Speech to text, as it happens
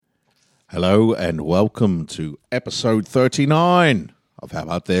Hello and welcome to episode 39 of How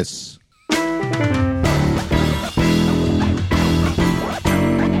About This?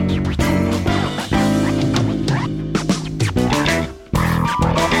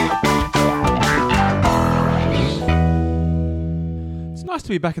 It's nice to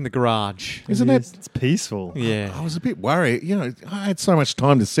be back in the garage. Isn't it? It's peaceful. Yeah. I was a bit worried. You know, I had so much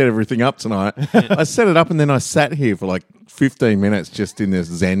time to set everything up tonight. I set it up and then I sat here for like 15 minutes just in this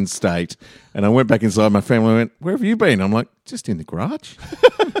zen state. And I went back inside. My family went, "Where have you been?" I'm like, "Just in the garage."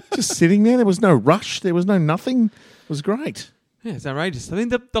 Just sitting there. There was no rush. There was no nothing. It was great. Yeah, it's outrageous. I mean,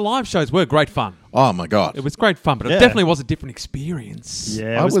 the live shows were great fun. Oh, my God. It was great fun, but it Yeah. definitely was a different experience.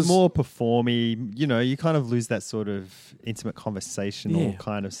 Yeah, I it was was- more performy. You know, you kind of lose that sort of intimate conversational Yeah.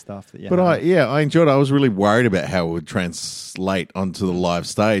 kind of stuff that you But have. I enjoyed it. I was really worried about how it would translate onto the live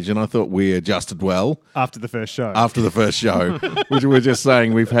stage. And I thought we adjusted well. After the first show. After the first show, which we're just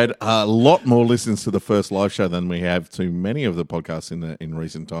saying we've had a lot more listens to the first live show than we have to many of the podcasts in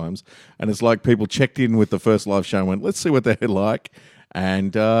recent times. And it's like people checked in with the first live show and went, "Let's see what they're like."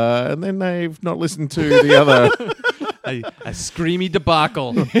 And then they've not listened to the other. A screamy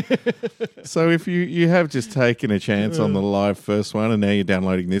debacle. So if you have just taken a chance on the live first one and now you're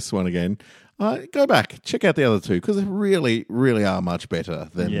downloading this one again, go back, check out the other two because they really, really are much better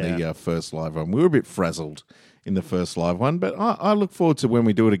than the first live one. We were a bit frazzled in the first live one, but I look forward to when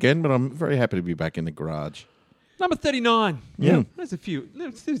we do it again, but I'm very happy to be back in the garage. Number 39. Yeah. There's a few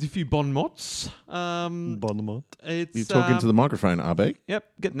bon mots. Bonnemont. It's You're talking to the microphone, RB. Yep,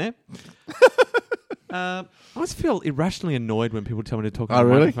 getting there. I always feel irrationally annoyed when people tell me to talk Oh, on the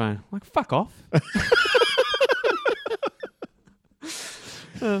really? microphone. Like, fuck off.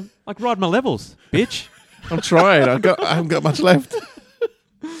 Like, ride my levels, bitch. I'm trying. I haven't got much left.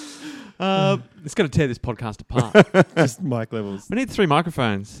 It's going to tear this podcast apart. Just mic levels. We need 3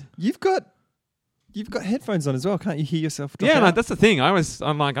 microphones. You've got headphones on as well. Can't you hear yourself drop Yeah, no, out? that's the thing.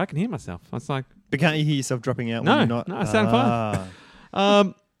 I'm like, I can hear myself. I was like, But can't you hear yourself dropping out No, when you're not? no, I sound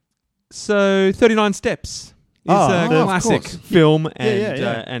fine. So 39 Steps is Oh, a of classic course. film and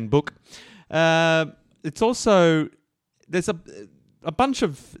yeah. and book. It's also there's a bunch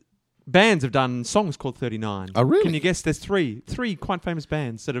of bands have done songs called 39. Oh, really? Can you guess? There's three quite famous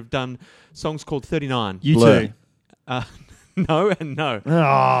bands that have done songs called 39. You Blur. too. No and no.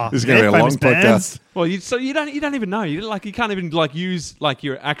 Oh, This is going to be a long podcast. Well, you don't even know. You can't even use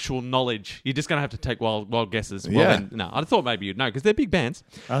your actual knowledge. You're just gonna have to take wild guesses. Well, Yeah. then, no, I thought maybe you'd know because they're big bands.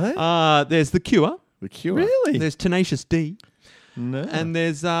 Are they? There's The Cure. The Cure. Really? There's Tenacious D, No. and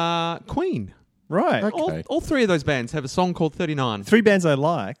there's Queen. Right. Okay. All 3 of those bands have a song called 39. 3 bands I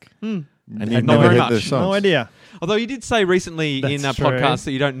like. And Not you've never very heard much. their songs. No idea. Although you did say recently in a That's true. podcast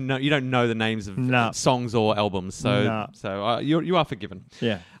that you don't know the names of No. songs or albums, so No. you are forgiven.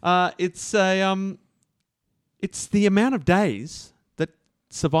 Yeah. It's the amount of days that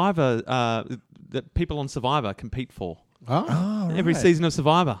Survivor that people on Survivor compete for. Oh. Every season of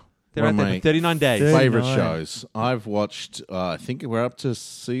Survivor, they're One out of there my for 39 days. Favorite 39. shows. I've watched, I think we're up to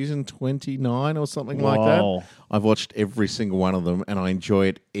season 29 or something like that. Wow. I've watched every single one of them and I enjoy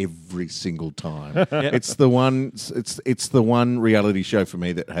it every single time. It's the one it's the one reality show for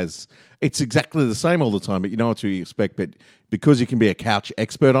me that has it's exactly the same all the time, but you know what to expect, but because you can be a couch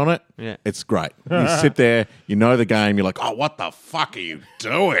expert on it, Yeah. it's great. You sit there, you know the game, you're like, "Oh, what the fuck are you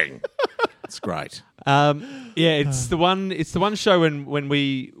doing?" It's great. It's the one. It's the one show when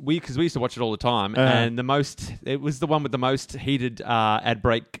we because we used to watch it all the time, and it was the one with the most heated ad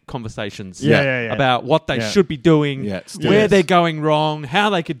break conversations. Yeah. About what they Yeah. should be doing, Yeah, still where is. they're going wrong, how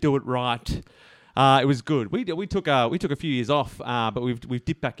they could do it right. It was good. We took a few years off, but we've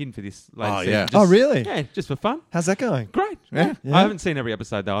dipped back in for this. Latest season. yeah. Oh, really? Yeah, just for fun. How's that going? Great. Yeah. Yeah. I haven't seen every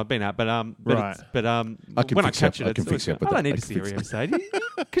episode though. I've been out, but Right. when I fix catch up- it, I can fix you up with I don't that. need I to can see fix every episode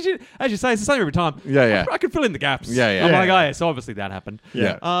because as you say, it's the same every time. Yeah. I can fill in the gaps. Yeah. I'm Yeah. like, oh yeah, so obviously that happened.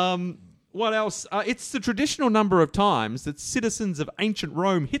 Yeah. What else? It's the traditional number of times that citizens of ancient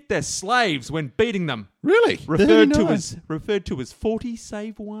Rome hit their slaves when beating them. Really? Referred 39. to as 40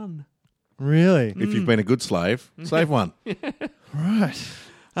 save 1. Really? If you've been a good slave, save one. Right.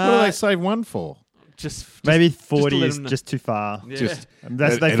 What do they save one for? Just Maybe just 40 to let is them know. just too far. Yeah. Just They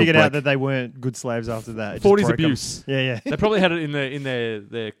it'll figured out break. that they weren't good slaves after that. It just 40's broke 'em. abuse. Yeah. They probably had it in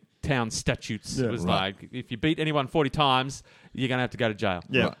their town statutes. Yeah. It was Right. like if you beat anyone 40 times, you're gonna have to go to jail.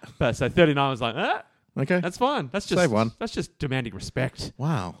 Yeah. Right. But so 39 was like, Okay. that's fine. That's just Save one. That's just demanding respect.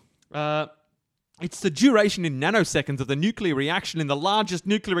 Wow. It's the duration in nanoseconds of the nuclear reaction in the largest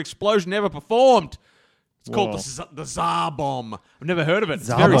nuclear explosion ever performed. It's called Whoa. the Tsar Bomb. I've never heard of it. It's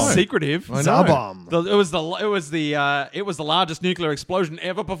Tsar very Bomb. secretive. I know. Zarbomb. It was the largest nuclear explosion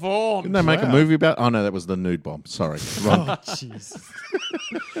ever performed. Didn't they make a Wow. movie about? Oh no, that was the nude bomb. Sorry, wrong. Oh, jeez.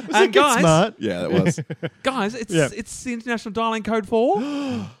 And guys, Smart. Yeah, that was. it's the international dialing code for.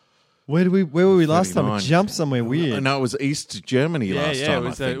 Where were we last time? 39. It jumped somewhere weird. No, it was East Germany last time. It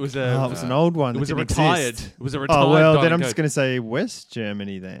was Oh, it was an old one. It was that a didn't retired. exist. It was a retired. Oh well, then dialing I'm code. just going to say West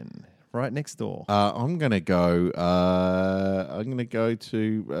Germany then, right next door. I'm going to go. I'm going to go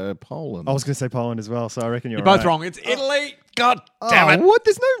to Poland. I was going to say Poland as well, so I reckon you're You're both right. wrong. It's Italy. God damn it! What?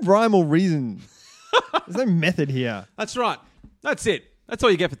 There's no rhyme or reason. There's no method here. That's right. That's it. That's all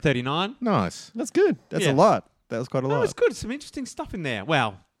you get for 39. Nice. That's good. That's Yeah. a lot. That was quite a That lot. was good. Some interesting stuff in there.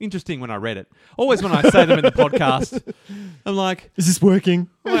 Wow. Interesting when I read it. Always when I say them in the podcast, I'm like, Is this working?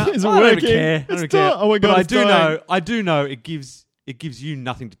 well, Is it I don't working? even care. I don't It's care. di- Oh my god! But it's dying. I do know it gives you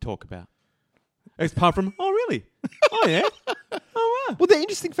nothing to talk about. Apart from, oh really? Oh yeah. Oh wow. Well, they're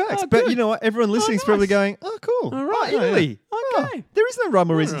interesting facts, Oh, but good. you know what? Everyone listening is probably nice. going, "Oh, cool! All right. Oh, Italy. Okay. Oh, there is no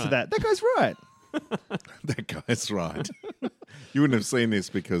rhyme or reason to right. that. That guy's right." That guy's right. You wouldn't have seen this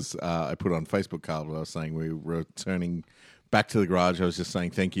because I put on Facebook, Carl, but I was saying we were returning back to the garage. I was just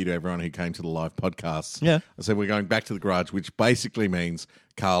saying thank you to everyone who came to the live podcasts. Yeah. I said we're going back to the garage, which basically means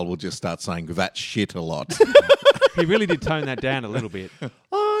Carl will just start saying that shit a lot. He really did tone that down a little bit.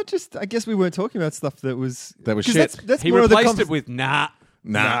 Oh, I guess we weren't talking about stuff that was 'Cause shit. That's He more of the replaced it with nah.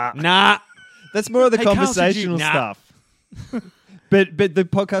 Nah. That's more of the Hey, Carl, said conversational you- nah. stuff. But the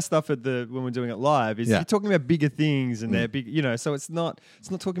podcast stuff when we're doing it live is Yeah. you're talking about bigger things and they're big, so it's not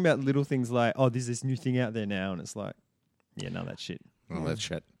talking about little things like, oh, there's this new thing out there now, and it's like, yeah, no, that shit. Oh, that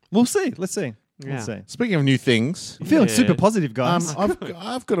shit. We'll see. Let's see. Yeah. We'll see. Speaking of new things, I'm feeling Yeah. super positive, guys.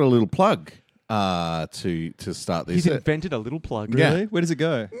 I've got a little plug to start this. He's invented a little plug. Yeah. Really? Where does it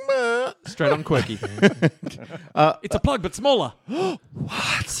go? Straight on quirky. It's a plug, but smaller.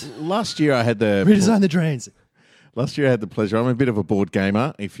 Last year I had the Redesign the drains. Last year I had the pleasure. I'm a bit of a board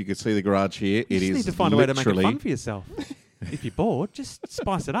gamer. If you could see the garage here, You it just is need to find a way to make it literally fun for yourself. If you're bored, just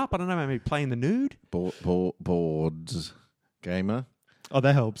spice it up. I don't know, maybe play in the nude. boards gamer. Oh,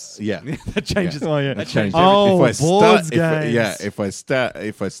 that helps. Yeah. That changes. Oh, yeah. That changes. Oh, If I boards start, games.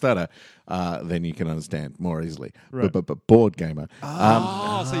 if I stutter, then you can understand more easily. Right. But board gamer.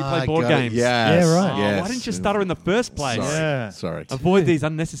 Oh, so you play board got it. games. Yes, Yeah, right. Oh, yes. why didn't you stutter in the first place? Sorry. Yeah. Sorry. Avoid these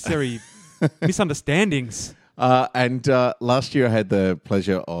unnecessary misunderstandings. And last year I had the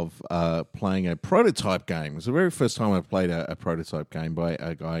pleasure of playing a prototype game. It was the very first time I played a prototype game by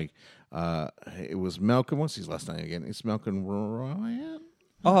a guy. It was Malcolm. What's his last name again? It's Malcolm Ryan.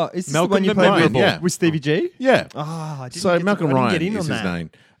 Oh, is this Malcolm the one you the played Ryan, with, yeah. with Stevie G? Yeah. Oh, I didn't So get Malcolm I didn't Ryan get in is on his that. name,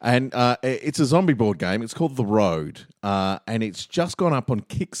 and it's a zombie board game. It's called The Road, and it's just gone up on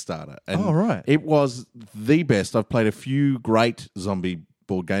Kickstarter. And Oh, right. it was the best. I've played a few great zombie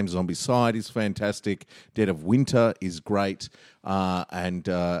board games. Zombicide is fantastic. Dead of Winter is great, and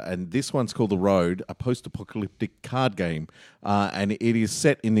this one's called The Road, a post-apocalyptic card game, and it is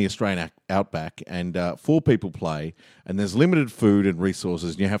set in the Australian outback, and 4 people play, and there's limited food and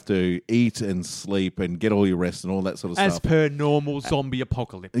resources, and you have to eat and sleep and get all your rest and all that sort of As stuff. per normal zombie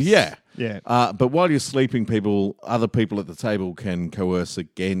apocalypse. Yeah. Yeah. But while you're sleeping, other people at the table can coerce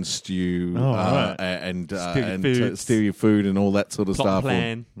against you Oh, right. and Steal your steal your food and all that sort of Plot stuff.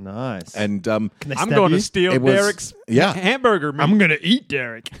 plan. Nice. And Can they I'm stab going you? to steal It was- Derek's yeah. hamburger. I'm going to eat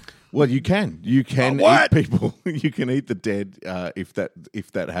Derek. well, you can eat people. You can eat the dead if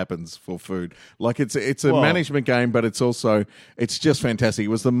that happens for food. Like it's a Whoa. management game, but it's just fantastic. It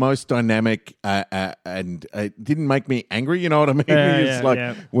was the most dynamic and it didn't make me angry. You know what I mean? Yeah, It's yeah, like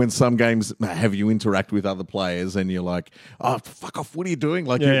yeah. when some games have you interact with other players and you're like, oh fuck off! What are you doing?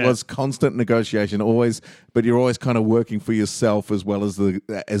 Like Yeah, it yeah. was constant negotiation, always. But you're always kind of working for yourself as well as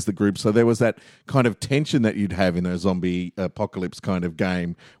the group. So there was that kind of tension that you'd have in a zombie apocalypse kind of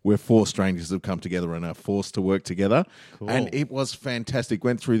game where 4 strangers have come together and are forced to work together. And it was fantastic.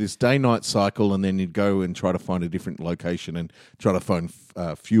 Went through this day-night cycle, and then you'd go and try to find a different location and try to find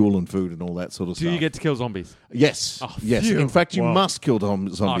fuel and food and all that sort of Do stuff. you get to kill zombies? Yes. Oh, yes. phew. In fact, you Wow. must kill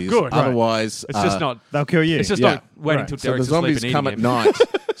zombies. good. Right. Otherwise, It's just not. They'll kill you. It's just Yeah. not waiting Right. until so the Derek's asleep zombies and come eating at him. night.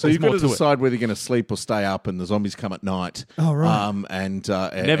 So you've got more to to it. decide whether you're going to sleep or stay up, and the zombies come at night. Oh, right. And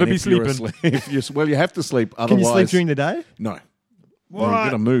Never and be if you're sleeping. asleep- if you're, well, you have to sleep. Can Otherwise, you sleep during the day? no. Well, you're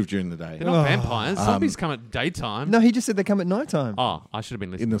going to move during the day They're not vampires. Zombies come at daytime. No, he just said they come at nighttime. Oh, I should have been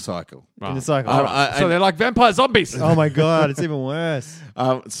in listening. the cycle. Right. In the cycle. So they're like vampire zombies. Oh my god, it's even worse.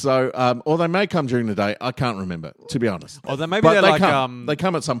 Or they may come during the day. I can't remember, to be honest. Or then maybe But they're they like come. They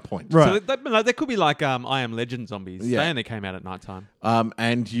come at some point. Right. So they could be like I Am Legend zombies. Yeah. They only came out at nighttime.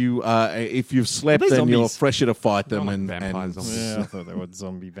 And you, if you've slept, Are they then you're zombies? fresher to fight them. Not like and vampire zombies. Yeah, I thought they were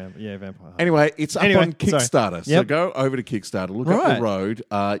zombie vampire. Anyway, it's up Anyway, on Kickstarter. So Yep. go over to Kickstarter, look up Right. the road.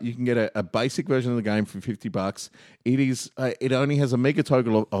 You can get a basic version of the game for $50. It is. It only has a mega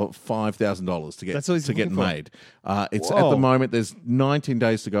total of $5,000 to get That's all he's to get looking for. made. It's at Whoa. the moment. There's 19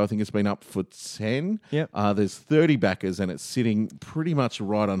 days to go. I think it's been up for 10. Yep. There's 30 backers, and it's sitting pretty much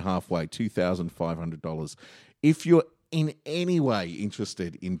right on halfway, $2,500. If you're in any way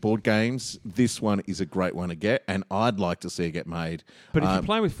interested in board games, this one is a great one to get, and I'd like to see it get made. But if you're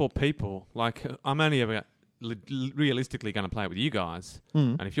playing with 4 people, like I'm only ever realistically going to play it with you guys,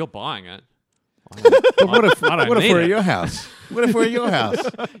 and if you're buying it, But what if, I don't what if need we're it. at your house? What if we're at your house?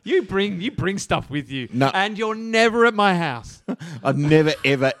 you bring stuff with you, No. and you're never at my house. I'm never,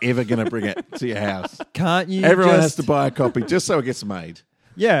 ever, ever going to bring it to your house. Can't you? Everyone just, has to buy a copy just so it gets made.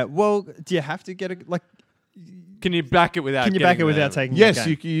 Yeah. Well, do you have to get a like? Can you back it without? Can you back it getting without the- taking? Yes,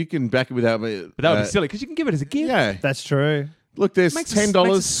 the game? you can back it without. But that would be silly because you can give it as a gift. Yeah, That's true. look, there's Makes $10.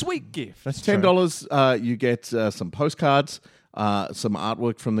 Makes a sweet gift. That's true. $10, you get some postcards, some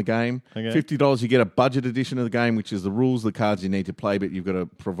artwork from the game. Okay. $50, you get a budget edition of the game, which is the rules, the cards you need to play, but you've got to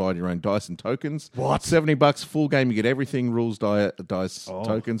provide your own dice and tokens. What? $70, full game, you get everything, rules, dice, Oh,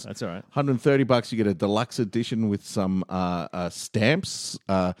 tokens. that's all right. $130, you get a deluxe edition with some stamps,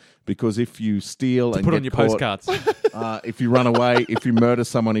 because if you steal and Put get on your caught, postcards. if you run away, if you murder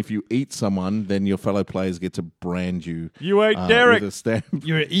someone, if you eat someone, then your fellow players get to brand you. You ate with Derek. a stamp.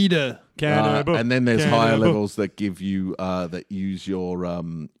 You're an eater. And then there's higher levels that give you that use your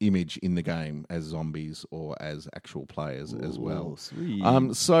image in the game as zombies or as actual players as well. Sweet.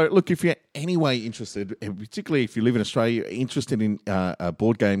 So look, if you're anyway interested, particularly if you live in Australia, interested in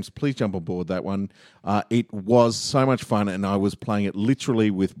board games, please jump on board that one. It was so much fun, and I was playing it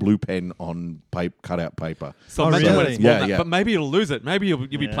literally with blue pen on cutout paper. So Oh, imagine when really? it's more Yeah, than that. yeah. But maybe you'll lose it. Maybe you'll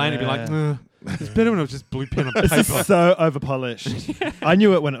be playing and be like, Yeah. it's better when it was just blue pen on This paper. is so over polished. I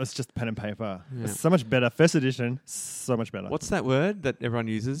knew it when it was just pen and paper. It's so much better. First edition, so much better. What's that word that everyone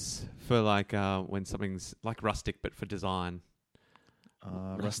uses for like when something's like rustic but for design?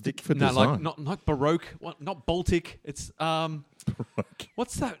 rustic? for No, design. like not baroque, not Baltic. It's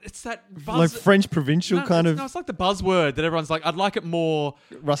what's that? It's that buzz. Like French provincial kind of No, it's like the buzzword that everyone's like. I'd like it more.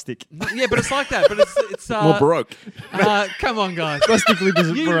 rustic. Yeah, but it's like that. But it's More baroque. come on, guys. Rustically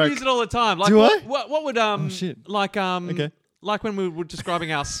You baroque. use it all the time. Like Do what, I? What would shit. like Okay. like when we were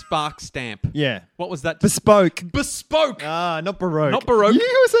describing our Spark stamp. Yeah. What was that? Bespoke. Bespoke. Not baroque. Not baroque.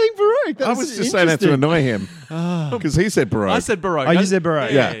 You were saying baroque. That I was just saying that to annoy him because he said baroque. I said baroque. Oh, you said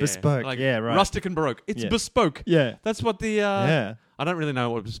baroque. Yeah. Bespoke. Like Yeah, right. Rustic and baroque. It's Yeah. bespoke. Yeah. That's what the. Yeah. I don't really know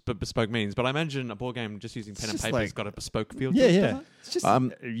what bespoke means, but I imagine a board game just using pen and just paper has like- got a bespoke feel. Yeah, to it, yeah. doesn't it? It's just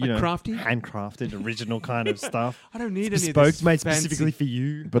Like crafty? handcrafted, original kind of stuff. I don't need any of Bespoke, this made fancy- specifically for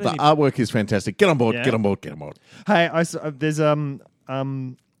you. but the artwork is fantastic. Get on board. Yeah. Get on board. Get on board. Hey, there's I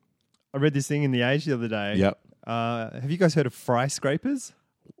read this thing in The Age the other day. Yep. Have you guys heard of fry scrapers?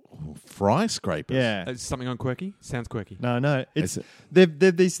 Fry scrapers. Yeah. It's something on quirky. Sounds quirky. No. It's Is it-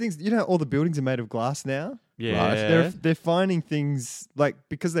 they're these things. You know, all the buildings are made of glass now. Yeah. Right. They're finding things like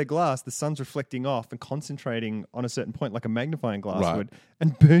because they're glass, the sun's reflecting off and concentrating on a certain point, like a magnifying glass Right. would,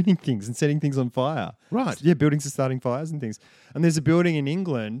 and burning things and setting things on fire. Right. Yeah, buildings are starting fires and things. And there's a building in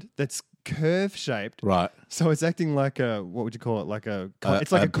England that's curve shaped, Right. so it's acting like a what would you call it? Like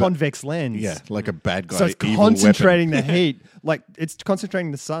it's a like a convex lens. Yeah, like a bad guy. So it's evil concentrating weapon. the heat, like it's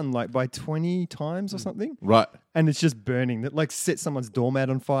concentrating the sun like by 20 times or something. Right. And it's just burning. That like set someone's doormat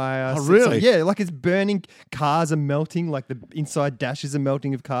on fire. Oh, set really? yeah, like it's burning. Cars are melting. Like the inside dashes are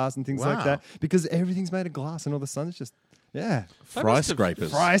melting of cars and things like Wow. that because everything's made of glass and all the sun's just They Fry must have- scrapers.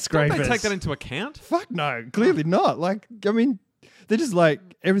 fry Don't scrapers. they take that into account? Fuck no, clearly not. Like I mean, they're just like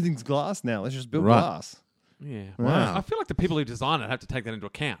everything's glass now. Let's just build Right. glass. Yeah. Wow. I feel like the people who design it have to take that into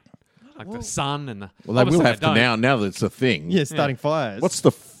account. Like the sun and the. Well, they will obviously have to don't. now. Now that it's a thing. Yeah, starting fires. What's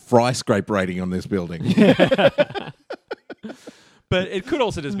the fry scrape rating on this building? But it could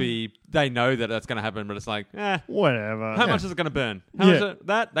also just be they know that that's going to happen, but it's like, whatever? how much is it going to burn? How Yeah. much is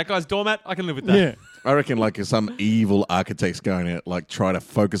that guy's doormat? I can live with that. Yeah. I reckon like some evil architect's going to like try to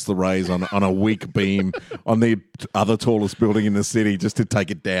focus the rays on a weak beam on the other tallest building in the city just to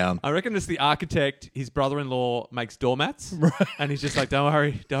take it down. I reckon it's the architect. His brother-in-law makes doormats, and he's just like, "Don't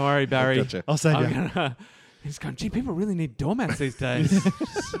worry, Barry. I'll save I'm you." gonna He's going, gee, people really need doormats these days.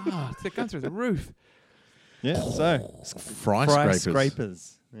 They're going through the roof. Yeah, so Fry fry scrapers.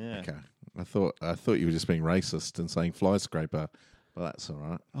 scrapers. Yeah. Okay. I thought you were just being racist and saying fly scraper, but that's all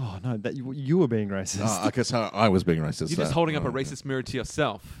right. Oh no, that you were being racist. I guess I was being racist. You're just holding up a okay. racist mirror to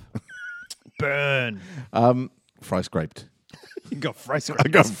yourself. Burn. Fry scraped. You got fry scraped. I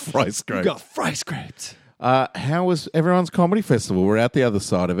got fry scraped. You got fry scraped. How was everyone's comedy festival? We're out the other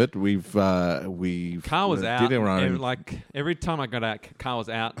side of it. We've Carl was out. Did our own. Every time I got out, Carl was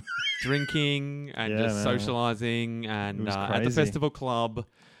out drinking and Yeah, just man. socializing and It was at the crazy. festival club.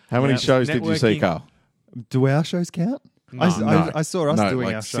 How many Yeah. shows did you see, Networking. Carl? Do our shows count? No. I saw us doing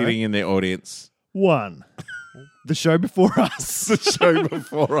like our show. sitting in the audience. One. The show before us. The show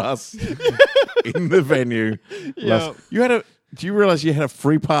before us in the venue. Yeah. Do you realize you had a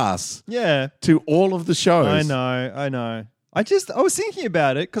free pass Yeah. to all of the shows? I know. I was thinking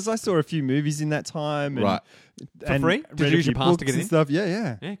about it because I saw a few movies in that time. And, Right. and free? Did read you a use your few pass to books get and in? stuff.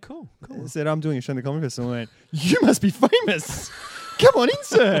 Yeah. Yeah, cool. I said, I'm doing a show in the Comedy Festival. I went, you must be famous. Come on in,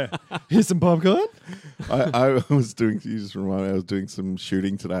 sir. Here's some popcorn. I was doing. You just remind me. I was doing some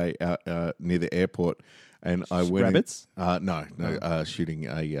shooting today out near the airport, and I went. Rabbits? No. Shooting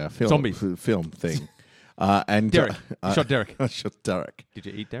a film Zombies. film thing. And Derek. You shot Derek. I shot Derek. Did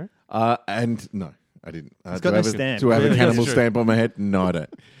you eat Derek? And no, I didn't. He's do got I no have stamp. Do I have a Clearly. cannibal That's true. stamp on my head? No, I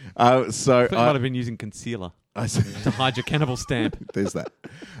don't. So I thought you might have been using concealer I said, to hide your cannibal stamp. there's that.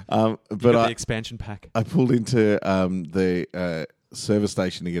 But But the expansion pack. I pulled into the service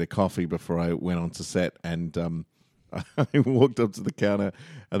station to get a coffee before I went on to set, and I walked up to the counter,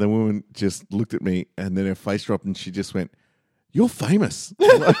 and the woman just looked at me, and then her face dropped, and she just went, "You're famous."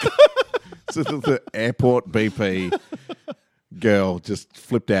 Like, so the airport BP girl just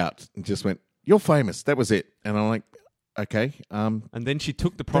flipped out and just went, "You're famous." That was it, and I'm like, "Okay." And then she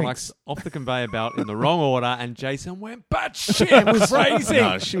took the products off the conveyor belt in the wrong order, and Jason went batshit. It was crazy.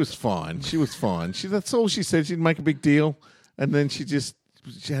 No, she was fine. That's all she said. She didn't make a big deal. And then she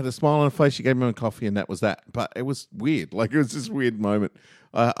had a smile on her face. She gave me a coffee, and that was that. But it was weird. Like, it was this weird moment.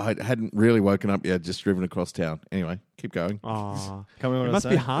 I hadn't really woken up yet, just driven across town. Anyway, keep going. Oh, Come on, it must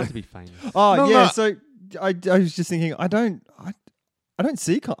be hard to be famous. Oh No, yeah. no. So I was just thinking, I don't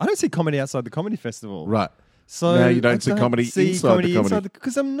see comedy outside the comedy festival. Right. So Now you don't I see comedy inside the comedy.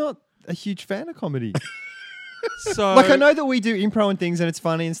 because I'm not a huge fan of comedy. So, Like I know that we do improv and things and it's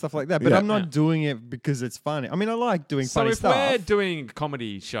funny and stuff like that, but Yeah. I'm not doing it because it's funny. I mean, I like doing So funny if stuff. we're doing a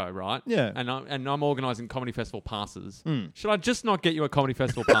comedy show, right? Yeah. And I'm organising comedy festival passes. Should I just not get you a comedy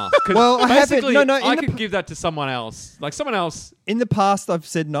festival pass? 'Cause Well, I haven't- basically, no, in I the could give that to someone else. Like someone else. In the past, I've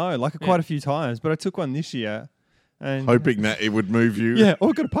said no, like quite a few times, but I took one this year. And Hoping that it would move you. yeah, oh,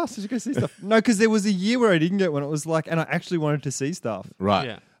 I got a pass. Did you go see stuff? No, because there was a year where I didn't get one. It was like, and I actually wanted to see stuff.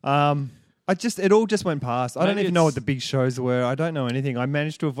 Right. Yeah. It all just went past. I don't Maybe even know what it's- the big shows were. I don't know anything. I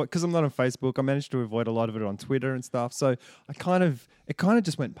managed to avoid, because I'm not on Facebook, I managed to avoid a lot of it on Twitter and stuff. So it kind of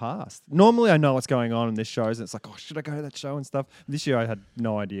just went past. Normally I know what's going on in this shows and it's like, oh, should I go to that show and stuff? This year I had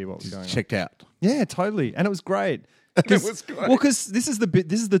no idea what was going on. Checked out. Yeah, totally. And it was great. It was great. Well, because this is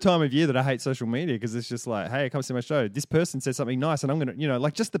the time of year that I hate social media because it's just like, hey, come see my show. This person said something nice, and I'm gonna,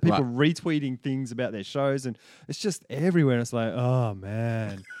 like just the people retweeting things about their shows, and it's just everywhere. And it's like, oh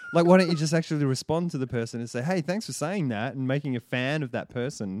man, like why don't you just actually respond to the person and say, hey, thanks for saying that, and making a fan of that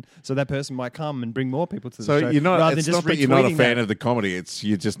person, so that person might come and bring more people to the So show. you're not. rather It's than just not that you're not a retweeting fan that. of the comedy. It's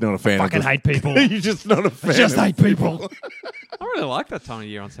you're just not a fan. Fucking of the, hate people. You're just not a fan. Just of hate people. I really like that time of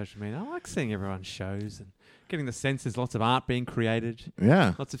year on social media. I like seeing everyone's shows and getting the sense there's lots of art being created,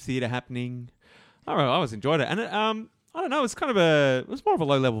 Yeah. lots of theatre happening. I always enjoyed it, and I don't know. It was more of a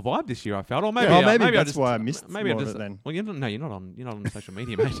low level vibe this year. I felt, or maybe, maybe I that's just, why I missed maybe more I of just, it then. Well, you're not on social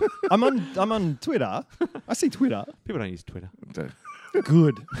media, mate. I'm on Twitter. I see Twitter. People don't use Twitter,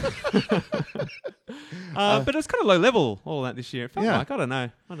 Good. but it's kind of low level. All that this year. It felt Yeah. like I don't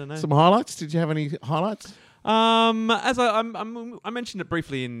know. Some highlights. Did you have any highlights? As I mentioned it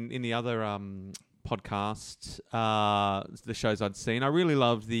briefly in the other podcast, the shows I'd seen. I really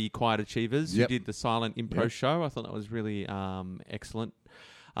loved the Quiet Achievers Yep. who did the silent improv Yep. show. I thought that was really excellent.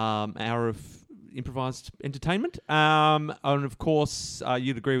 Hour of improvised entertainment. And of course,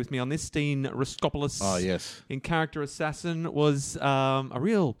 you'd agree with me on this. Steen Raskopoulos Oh yes. in Character Assassin was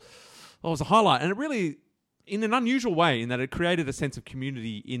was a highlight, and it really, in an unusual way, in that it created a sense of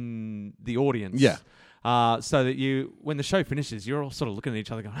community in the audience. Yeah. So that when the show finishes, you're all sort of looking at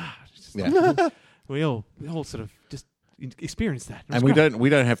each other going, Yeah. we all sort of just experience that. It was And great. we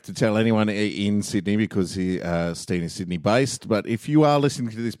don't have to tell anyone in Sydney because Steen is Sydney based. But if you are listening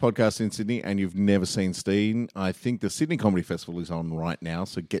to this podcast in Sydney and you've never seen Steen, I think the Sydney Comedy Festival is on right now.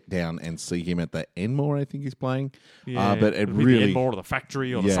 So get down and see him at the Enmore. I think he's playing. But it Maybe really more of the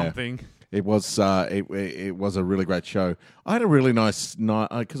factory or something. It was it was a really great show. I had a really nice night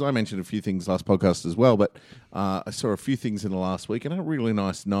because I mentioned a few things last podcast as well, but I saw a few things in the last week and I had a really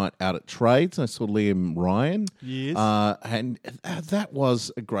nice night out at Trades. I saw Liam Ryan. Yes. And that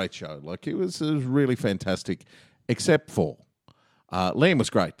was a great show. Like it was really fantastic, except for Liam was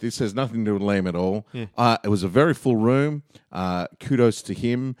great. This has nothing to do with Liam at all. Yeah. It was a very full room. Kudos to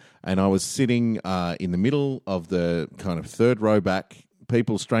him. And I was sitting in the middle of the kind of third row back.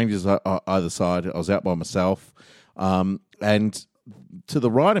 People, strangers either side. I was out by myself. And to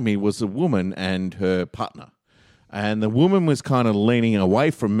the right of me was a woman and her partner. And the woman was kind of leaning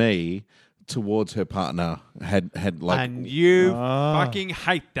away from me towards her partner. Had like... And you fucking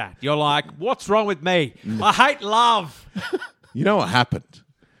hate that. You're like, what's wrong with me? I hate love. You know what happened?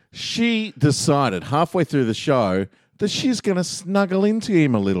 She decided halfway through the show that she's going to snuggle into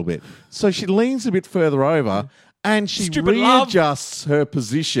him a little bit. So she leans a bit further over and she Stupid love. readjusts her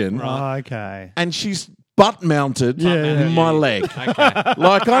position. Oh, okay. And she's butt mounted my leg. Okay.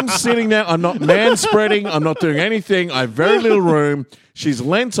 Like I'm sitting there, I'm not man spreading, I'm not doing anything. I have very little room. She's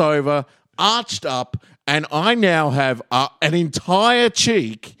leant over, arched up, and I now have an entire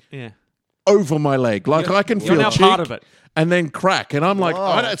cheek Yeah. over my leg. Like I can you're feel now cheek part of it. and then crack. And I'm like,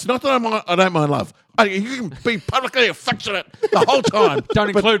 it's not that I don't mind love. You can be publicly affectionate the whole time.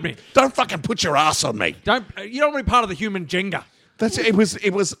 Don't but include me. Don't fucking put your ass on me. You don't want to be part of the human Jenga. It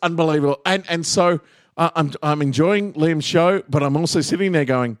was unbelievable. And so I'm enjoying Liam's show, but I'm also sitting there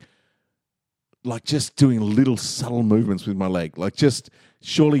going, like just doing little subtle movements with my leg. Like just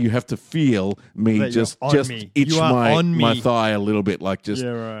surely you have to feel me That just you're on me. itch You are on my me. thigh a little bit. Like just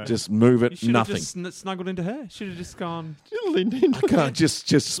move You it. should have Nothing. just snuggled into her. Should have just gone. Can't just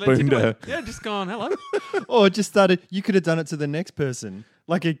spooned her. Yeah, just gone. Hello. Or just started. You could have done it to the next person,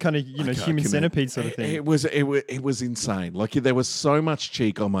 like a kind of human centipede sort of thing. It was insane. Like there was so much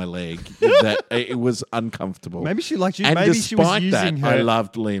cheek on my leg that it was uncomfortable. Maybe she liked you. And Maybe she was despite using that, her. I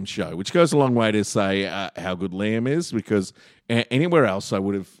loved Liam's show, which goes a long way to say how good Liam is. Because anywhere else, I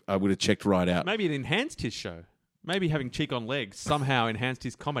would have checked right out. Maybe it enhanced his show. Maybe having cheek on legs somehow enhanced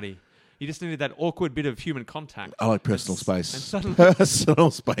his comedy. You just needed that awkward bit of human contact. I like personal space. And suddenly, Personal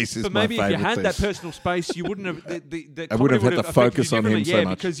space is but my maybe if favorite you had thing. that personal space, you wouldn't have. The I wouldn't comedy have had to affected focus you on him differently. so Yeah,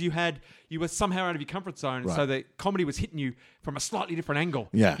 much. because you were somehow out of your comfort zone, Right. so the comedy was hitting you from a slightly different angle.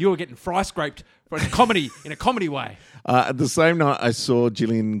 Yeah. You were getting fry scraped for a comedy in a comedy way. The same night, I saw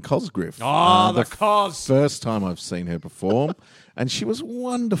Gillian Cosgriff. Oh, the Cos. First time I've seen her perform, and she was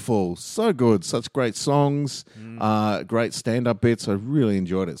wonderful, so good, such great songs, great stand-up bits. I really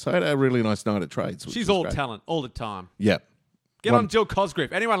enjoyed it. So I had a really nice night at Trades. which She's was all great. talent all the time. Yeah, Get on Jill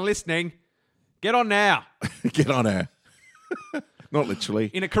Cosgriff. Anyone listening, get on now. get on her. Not literally,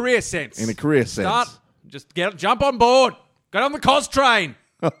 In a career sense. in a career sense. Start. Just jump on board. Get on the Cos train.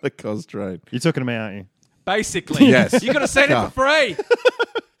 The Cos trade. You're talking to me, aren't you? Basically. Yes. You got to send it Yeah. for free.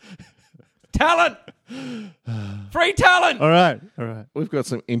 Talent. Free talent. All right. We've got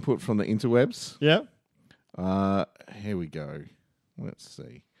some input from the interwebs. Yeah. Here we go. Let's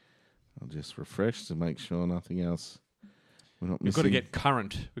see. I'll just refresh to make sure nothing else. We're not We've missing got to get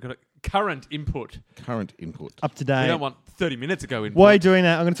current. We've got current input. current input. Up to We date. don't want 30 minutes ago input. While you're doing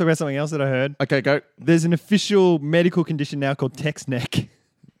that, I'm going to talk about something else that I heard. Okay, go. There's an official medical condition now called text neck.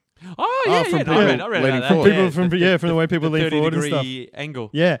 Oh, yeah, from yeah. people I read leaning about that. forward. People from the way people the lean forward and stuff. 30-degree angle.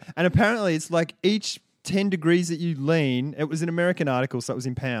 Yeah, and apparently it's like each 10 degrees that you lean, it was an American article, so it was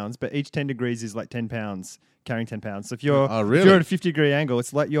in pounds, but each 10 degrees is like 10 pounds, carrying 10 pounds. So if you're, Oh, really? if you're at a 50-degree angle,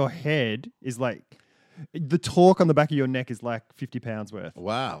 it's like your head is like, the torque on the back of your neck is like 50 pounds worth.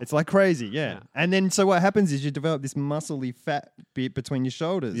 Wow. It's like crazy, yeah. Yeah. And then so what happens is you develop this muscly fat bit between your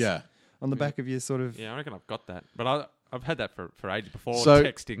shoulders. Yeah. On the back of your sort of... Yeah, I reckon I've got that. But I've had that for ages before So-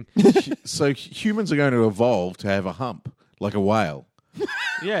 texting. So humans are going to evolve to have a hump, like a whale.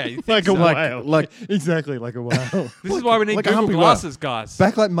 Yeah, you think Like a so. whale. like- exactly, like a whale. This is why we need like a Google humpy glasses, guys.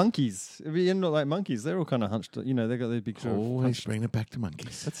 Back like monkeys. If you're not like monkeys, they're all kind of hunched. You know, they got their big sort of Always hunched. bring it back to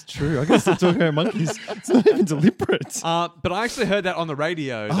monkeys. That's true. I guess they're talking about monkeys. It's not even deliberate. But I actually heard that on the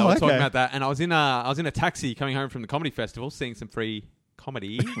radio. They Oh, were okay. talking about that, and I was in a taxi coming home from the comedy festival, seeing some free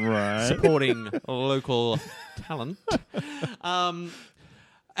comedy, Right. supporting local talent.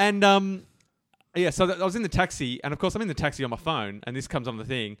 Yeah, so I was in the taxi, and of course I'm in the taxi on my phone, and this comes on the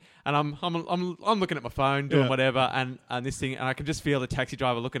thing, and I'm looking at my phone, doing Yeah. whatever, and this thing, and I can just feel the taxi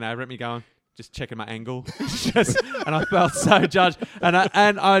driver looking over at me, going, just checking my angle. And I felt so judged. And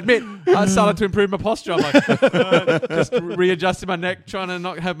I admit, I started to improve my posture. I'm like, just readjusting my neck, trying to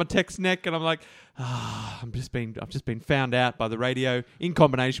not have my text neck. And I'm like, I've just been found out by the radio in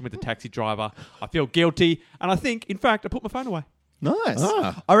combination with the taxi driver. I feel guilty. And I think, in fact, I put my phone away. Nice.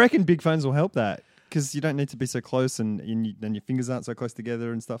 I reckon big phones will help that because you don't need to be so close and your fingers aren't so close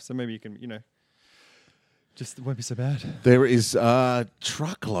together and stuff. So maybe you can, just it won't be so bad. There is a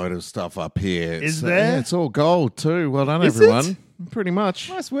truckload of stuff up here. Is there? Yeah, it's all gold too. Well done, Is everyone. it? Pretty much.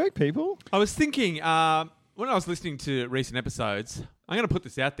 Nice work, people. I was thinking, when I was listening to recent episodes, I'm going to put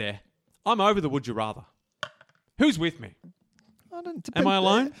this out there. I'm over the would you rather. Who's with me? Am I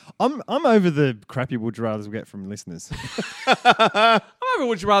alone? I'm over the crappy would you rathers we get from listeners. I'm over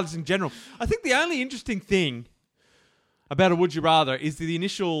would you rathers in general. I think the only interesting thing about a would you rather is the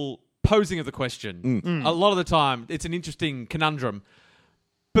initial posing of the question. A lot of the time, it's an interesting conundrum.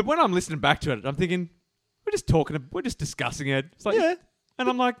 But when I'm listening back to it, I'm thinking, we're just discussing it. It's like, Yeah. And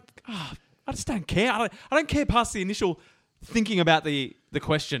I'm like, I just don't care. I don't care past the initial thinking about the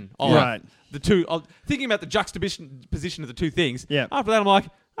question. Right. The two, thinking about the juxtaposition of the two things. Yeah. After that, I'm like,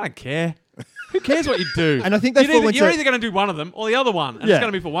 I don't care. Who cares what you do? And I think they fall into- you're either going to do one of them or the other one. And Yeah. it's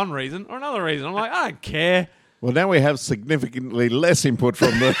going to be for one reason or another reason. I'm like, I don't care. Well, now we have significantly less input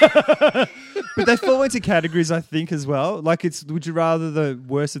from the... But they fall into categories, I think, as well. Like, it's would you rather the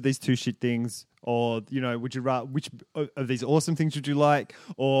worst of these two shit things, or would you rather which of these awesome things would you like,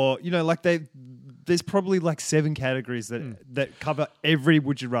 or like there's probably like 7 categories that cover every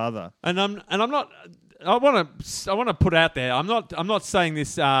would you rather. And I'm not. I want to put out there. I'm not saying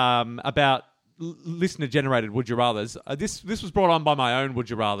this about listener generated would you rathers. This was brought on by my own would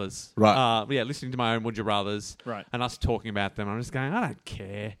you rathers. Right. Listening to my own would you rathers. Right. And us talking about them. I'm just going, I don't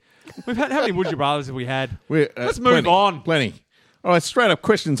care. We've had how many would you rathers have we had? Let's move plenty, on. Plenty. All right, straight up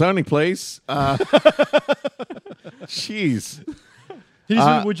questions only, please. Jeez. Here's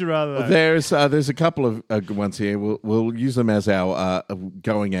one would you rather. There's a couple of good ones here. We'll use them as our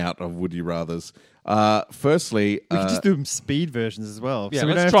going out of would you rathers. Firstly, We could just do speed versions as well. Yeah,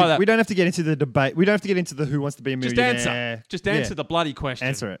 we let's don't try that. We don't have to get into the debate. We don't have to get into the who wants to be a millionaire. Just answer Yeah. the bloody question.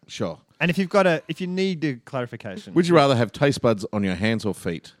 Answer it. sure. And if you need a clarification, Would you rather have taste buds on your hands or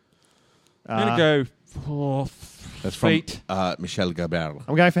feet? I'm going to go for That's feet. from Michel Gabert.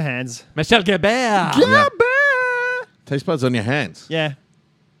 I'm going for hands. Michel Gabert. Yeah. Taste buds on your hands. Yeah,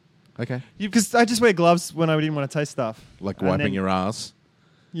 Okay. because I just wear gloves when I didn't want to taste stuff. Like And wiping then- your ass.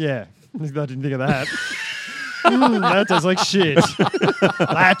 Yeah, I didn't think of that. That tastes like shit.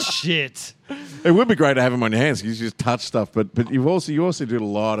 That's shit. It would be great to have them on your hands because you just touch stuff, but you also do a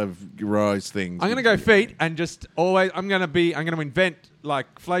lot of gross things. I'm going to go feet and just always. I'm going to invent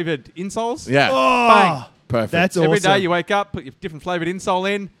like flavored insoles. Yeah. Oh, Perfect. that's awesome. Every day you wake up, put your different flavored insole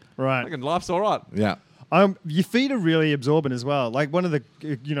in. Right. Fucking life's all right. Yeah. Your feet are really absorbent as well. Like one of the,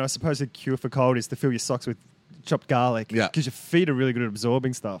 supposed cure for cold is to fill your socks with chopped garlic. Yeah. Because your feet are really good at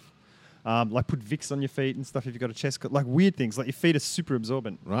absorbing stuff. Like put Vicks on your feet and stuff if you've got a chest cold. Like weird things. Like your feet are super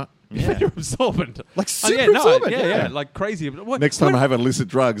absorbent. Right. Yeah. You're absorbent. Like Oh, yeah, super absorbent. Yeah, like crazy. What, Next time I have illicit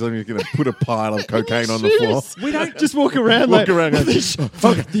drugs, I'm just going to put a pile of cocaine on the floor. we don't Just walk around Walk like, around and- these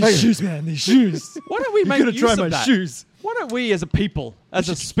shoes, man, these shoes. Why don't we You make gotta use try of my that? shoes. Why don't we, as a people, as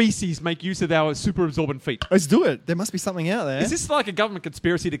a species, make use of our super absorbent feet? Let's do it. There must be something out there. Is this like a government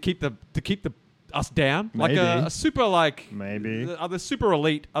conspiracy to keep the us down? Like Maybe. a super like Maybe. Are the super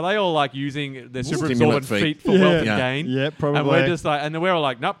elite? Are they all like using their super Stimulant absorbent feet. feet for Yeah. wealth and Yeah. gain? Yeah, probably. And we're just like, and we're all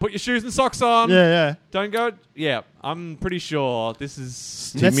like, nope, put your shoes and socks on. Yeah. Don't go. Yeah, I'm pretty sure this is.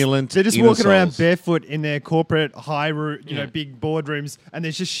 Stimulant. They're just inner walking around soles. barefoot in their corporate Yeah. big boardrooms, and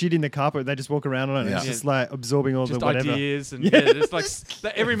there's just shit in the carpet. They just walk around on it. Yeah. It's just like absorbing all Just the whatever. ideas and Yeah. just like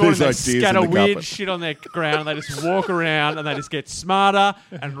every morning they There's ideas scatter in the weird carpet. shit on their ground and they just walk around and they just get smarter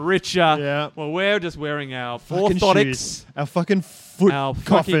and richer. Yeah. Well, we're just wearing our Fucking orthotics, shoes. Our fucking foot our fucking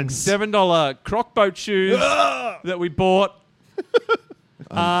coffins. $7 croc boat shoes that we bought,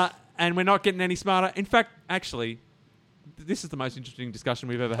 and we're not getting any smarter. In fact, actually, this is the most interesting discussion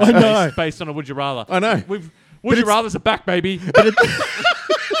we've ever I know. had based on a would you rather. I know. Would you it's- rather's are back, baby. Oh,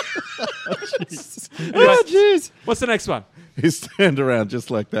 Anyway, jeez. what's the next one? He's turned around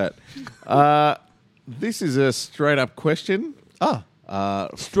just like that. This is a straight up question. Ah,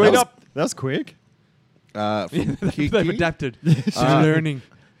 Straight up. that was quick. From They've Kiki. adapted. She's learning.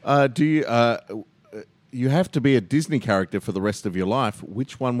 Do you? You have to be a Disney character for the rest of your life.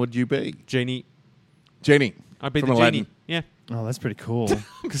 Which one would you be? Genie. Genie. I'd be from the Aladdin. genie. Yeah. Oh, that's pretty cool.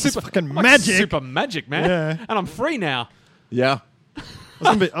 Because it's Super- fucking I'm like magic. Super magic, man. Yeah. And I'm free now. Yeah.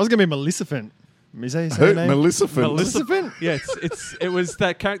 I was gonna be Maleficent. Is that his Who? name? Maleficent. Maleficent? Yeah, it was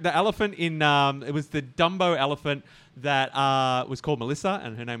that the elephant in it was the Dumbo elephant that was called Melissa,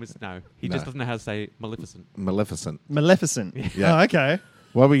 and her name was he just doesn't know how to say Maleficent. Maleficent. Yeah. Oh, okay.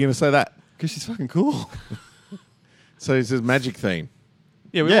 Why were we going to say that? Because she's fucking cool. So it's his magic theme.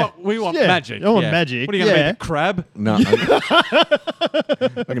 Yeah, we want Yeah. magic. I want magic. What are you going to Yeah. be, the crab? No, I'm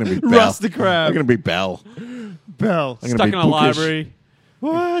going to be Belle. Russ the crab. I'm going to be Belle. Belle. I'm gonna Stuck be in a bookish. library,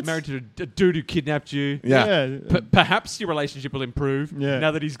 What? married to a dude who kidnapped you. Yeah. Perhaps your relationship will improve Yeah.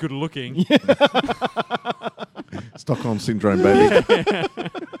 now that he's good looking. Stockholm Syndrome, baby.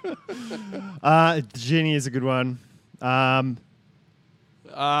 Genie is a good one. I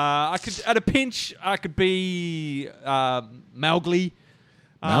could, at a pinch, I could be Mowgli.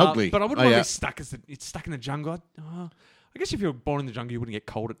 Mowgli. But I wouldn't Oh, want to yeah. be stuck in the jungle. I guess if you were born in the jungle, you wouldn't get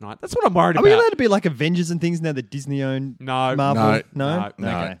cold at night. That's what I'm worried Are about. we allowed to be like Avengers and things now that Disney own No. Marvel? No. No,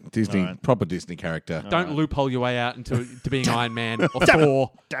 Okay. Disney, All right. proper Disney character. Don't loophole your way out to being Iron Man or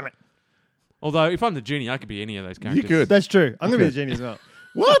Thor. Damn it. Although, if I'm the genie, I could be any of those You characters. could. That's true. I'm going to be Okay. the genie as well.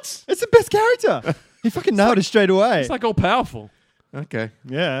 What? It's the best character. He fucking nailed it straight away. It's like all powerful. Okay.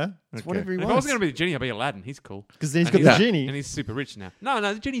 yeah. It's Okay. whatever he If I was wants. going to be the genie, I'd be Aladdin. He's cool. Because then he's And got the Yeah. genie. And he's super rich now. No,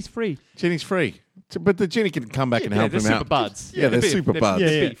 the genie's free. Genie's free. But the genie can come back and Yeah, help they're him super out. buds. Yeah, they're beef. super They're buds.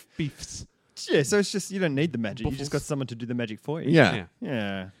 Yeah. Beefs. Yeah, so it's just, you don't need the magic. You Buffles. just got someone to do the magic for you. Yeah. Yeah.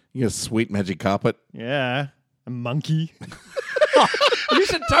 Yeah. You got a sweet magic carpet. Yeah. A monkey. You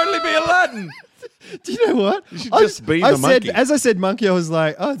should totally be Aladdin. Do you know what? You should just be the monkey. As I said monkey, I was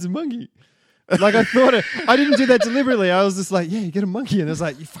like, oh, it's a monkey. Like I thought it. I didn't do that deliberately. I was just like, yeah, you get a monkey. And I was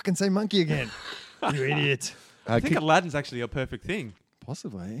like, you fucking say monkey again. You idiot. I think Aladdin's actually your perfect thing.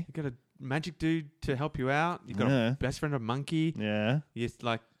 Possibly. You got a magic dude to help you out. You got Yeah. a best friend, a monkey. Yeah. You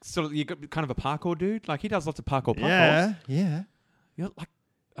like sort of you got kind of a parkour dude. Like he does lots of parkour. Yeah. Yeah. You're like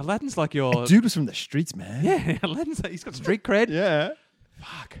Aladdin's like your Dude was from the streets, man. yeah. Aladdin's like, he's got street cred. Yeah.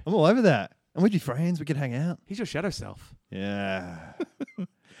 Fuck. I'm all over that. And we'd be friends. We could hang out. He's your shadow self. Yeah.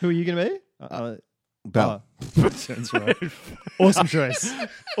 Who are you going to be? Belle. That's right. Awesome choice.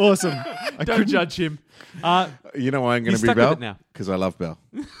 Awesome. I Don't couldn't- judge him. You know why I'm going He's to be stuck with Belle? it now. Because I love Belle.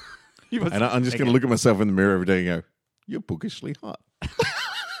 He was, And I'm just going to look at myself in the mirror every day and go, you're bookishly hot.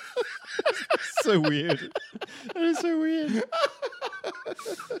 so weird. That is so weird.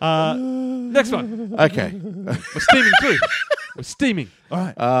 next one. Okay. We're steaming through. We're steaming. All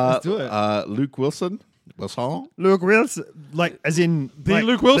right. Let's do it. Luke Wilson. Wilson? Luke Wilson, like as in The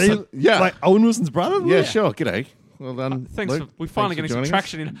Luke Wilson? Yeah. like Owen Wilson's brother. Yeah, sure. G'day. Well done. Thanks. Luke. We're finally Thanks getting for some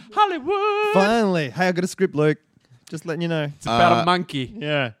joining us. traction in Hollywood. Finally, hey, I got a script, Luke. Just letting you know. It's about a monkey.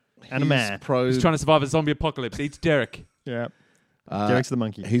 Yeah, and a He's man. He's trying to survive a zombie apocalypse. Eats Derek. Yeah, Derek's the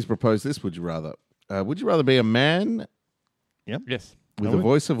monkey. He's proposed this. Would you rather be a man Yes. with Oh, the we-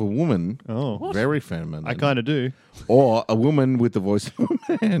 voice of a woman, Oh, very feminine, I kind of do. or a woman with the voice of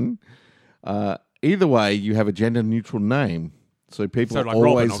a man? Either way, you have a gender neutral name, so people So like Robin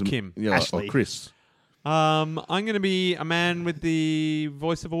always or Kim. yeah, Ashley. or Chris. I'm going to be a man with the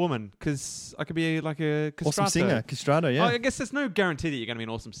voice of a woman because I could be like a castrato. Awesome singer, Castrato. Oh, Yeah. I guess there's no guarantee that you're going to be an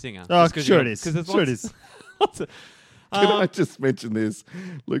awesome singer. Oh, Just 'cause sure you're- it is. 'cause there's Sure it lots- is. lots of- Can I just mention this?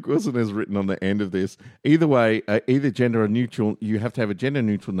 Luke Wilson has written on the end of this. Either way, either gender or neutral, you have to have a gender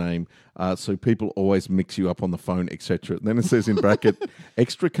neutral name, so people always mix you up on the phone, etc. Then it says in bracket,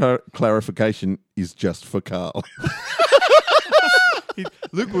 extra clarification is just for Carl.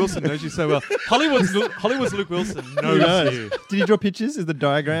 Luke Wilson knows you so well. Hollywood's Luke Wilson knows you. Did you draw pictures? Is the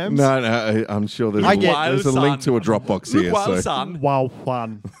diagrams? No, I'm sure there's, I get- there's a link to a Dropbox Luke here. Wild So. Son. Wow,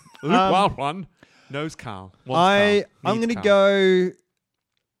 fun. Luke Wild One knows Carl. Wants I'm Carl, going needs to Carl. go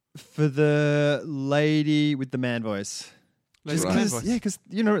for the lady with the man voice. Lady Just with the man 'cause- voice. yeah, because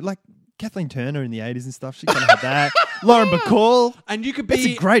you know, like Kathleen Turner in the '80s and stuff. She kind of had that. Lauren Bacall. And you could be That's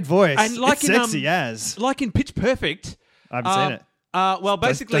a great voice. and like it's in, sexy as. like in Pitch Perfect. I haven't seen it. Well,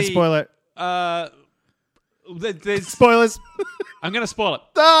 basically, Don't spoil it. There's. Spoilers. I'm going to spoil it.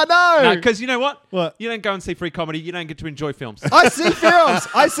 Oh no! Because you know what? What? You don't go and see free comedy. You don't get to enjoy films. I see films.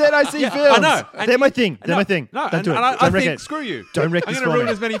 I said I see Yeah, films. I know. And They're my thing. They're my thing. No, Don't do it. and I Don't wreck think, it. screw you. Don't wreck I'm this going to ruin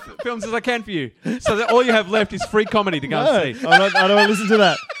for as many films as I can for you, so that all you have left is free comedy to go No, and see. I don't want to listen to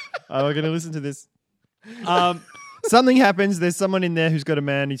that. I'm not going to listen to this. Something happens. There's someone in there who's got a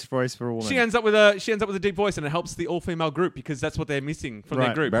man. His voice for a woman. She ends up with a deep voice, and it helps the all-female group because that's what they're missing from their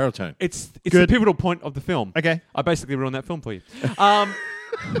Right. group. Baritone. It's the Good. pivotal point of the film. Okay. I basically ruined that film for you.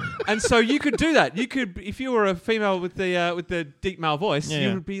 And so you could do that. You could, if you were a female with the deep male voice, Yeah, you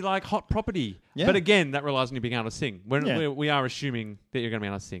yeah. would be like hot property. Yeah. But again, that relies on you being able to sing. Yeah. We are assuming that you're going to be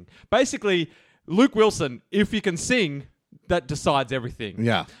able to sing. Basically, Luke Wilson, if you can sing, that decides everything.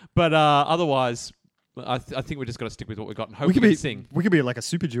 Yeah. But otherwise, I think we just got to stick with what we got and hope We we could can be sing. We could be like a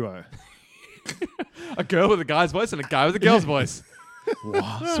super duo. A girl with a guy's voice and a guy with a girl's voice.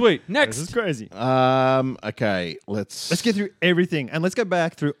 Sweet. This is Next. crazy. Okay, let's Let's get through everything, and let's go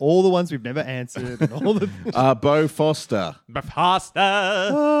back through all the ones we've never answered. And all the Beau Foster.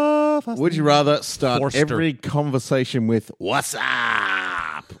 Pasta. Would you rather start Forster. every conversation with "What's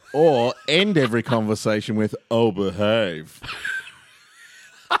up" or end every conversation with "Oh, behave"?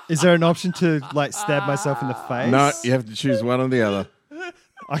 Is there an option to like stab myself in the face? No, you have to choose one or the other.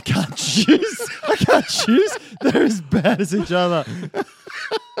 I can't choose. I can't choose. They're as bad as each other.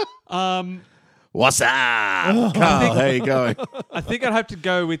 What's up, Carl? How you going? I think I'd have to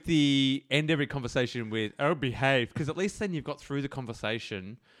go with the end every conversation with "Oh, behave," because at least then you've got through the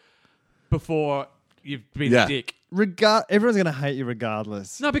conversation before you've been Yeah. a dick. Everyone's gonna hate you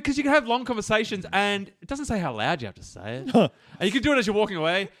regardless. No, because you can have long conversations and it doesn't say how loud you have to say it. And you can do it as you're walking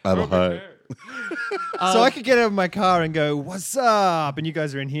away. Oh, behave. So I could get out of my car and go, "What's up?" And you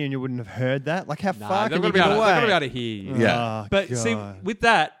guys are in here and you wouldn't have heard that. Like, how far They're can you going to get away? be able to hear you. Yeah. Oh, But see, God. with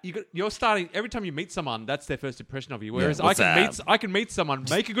that, you're starting every time you meet someone. That's their first impression of you. Whereas Yeah, what's I can meet someone,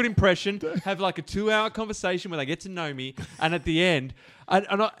 make a good impression, have like a 2-hour conversation where they get to know me, and at the end,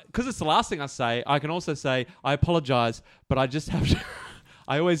 because it's the last thing I say, I can also say I apologize, but I just have to.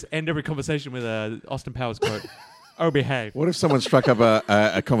 I always end every conversation with a Austin Powers quote. Oh, behave. What if someone struck up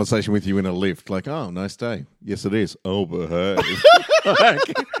a conversation with you in a lift? Like, oh, nice day. Yes, it is. Oh, behave.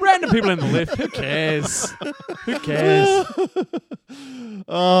 Random people in the lift. Who cares? Who cares?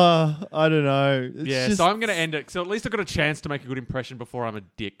 I don't know. It's Yeah, just- so I'm going to end it. So at least I've got a chance to make a good impression before I'm a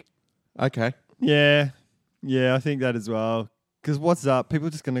dick. Okay. Yeah, I think that as well. Because what's up? People are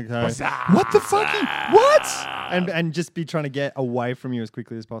just gonna go, What's up? "What the fuck? What?" And just be trying to get away from you as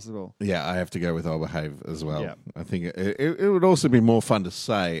quickly as possible. Yeah, I have to go with "I'll behave" as well. Yeah. I think it would also be more fun to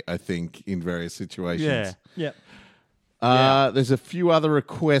say, I think, in various situations. Yeah. Yeah. There's a few other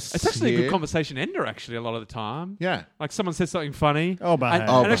requests. It's actually a here. good conversation ender, actually, a lot of the time. Yeah. Like someone says something funny. Oh, behave. And,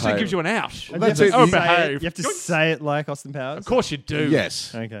 Oh, and actually behave. gives you an out. And That's you it. have to You say behave. You have to say it like Austin Powers. Of course you do.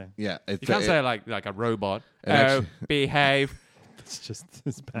 Yes. Okay. Yeah. You can't say it like a robot. And actually- Behave. It's just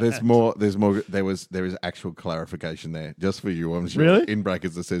as bad. There's more. There is actual clarification there, just for you. I'm sure. Really? In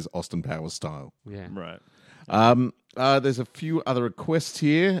brackets, it says Austin Powers style. Yeah. Right. There's a few other requests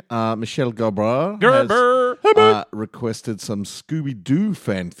here. Michelle Gerber Gerber. has requested some Scooby-Doo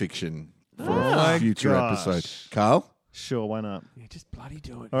fan fiction for my a future gosh. episode. Carl, Sure, why not? Yeah, just bloody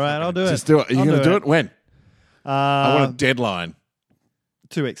do it. All right, I'll do it. just do it. Are you I'll going to do it? When? I want a deadline.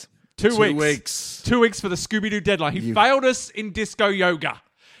 2 weeks. 2 weeks. 2 weeks. 2 weeks for the Scooby-Doo deadline. He failed us in disco yoga.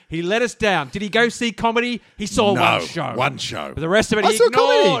 He let us down. Did he go see comedy? He saw No, one show. one show. But the rest of it I he saw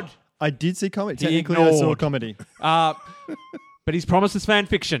ignored. comedy. I did see comedy. He Technically, I saw ignored. comedy. But he's promised us fan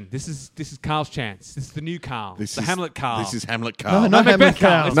fiction. This is Carl's chance. This is the new Carl. This the is Hamlet Carl. This is Hamlet Carl. No, Macbeth Hamlet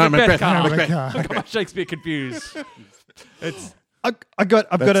Carl. Carl. It's No, Macbeth Macbeth. Carl. Macbeth. I got my Shakespeare confused. It's I've got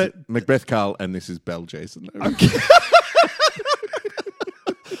That's a. it. Macbeth Carl, and this is Belle Jason.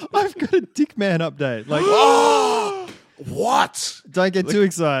 I've got a dick man update. Like, What? don't get too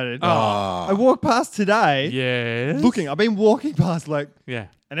excited. Oh. I walked past today. yes. Looking, I've been walking past Yeah.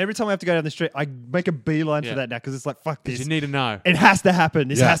 and every time I have to go down the street, I make a beeline Yeah. for that now because it's like, fuck this. You need to know. It has to happen.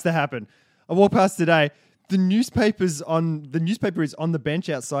 This Yeah. has to happen. I walked past today. The newspaper is on the bench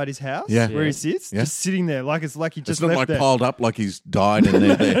outside his house Yeah. where he sits, Yeah. just sitting there, like it's like he It's just not left like there. piled up like he's died and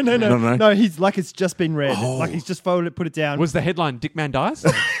they're there. No, he's like it's just been read. Oh. Like he's just folded it, put it down. Was the headline Dick Man Dies?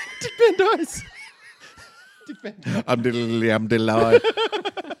 Dick Van Dyke. Dick Van Dyke. I'm delighted.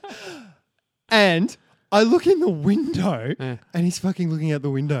 And I look in the window, Yeah. and he's fucking looking out the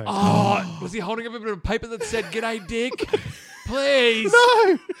window. Oh, was he holding up a bit of paper that said "G'day, Dick"? Please.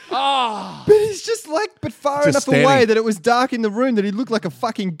 No, Oh. but he's just like, but far Just enough standing. away that it was dark in the room that he looked like a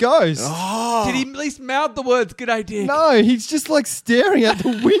fucking ghost. Oh. Did he at least mouth the words "G'day, Dick"? No, he's just like staring out the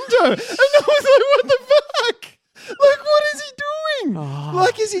window, and I was like, what the fuck? Like, what is he doing?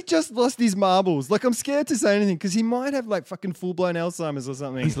 Like, has he just lost his marbles? Like, I'm scared to say anything because he might have like fucking full blown Alzheimer's or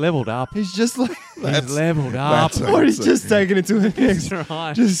something. He's leveled up. He's just like, He's leveled up. that's or he's just taking it to the next. That's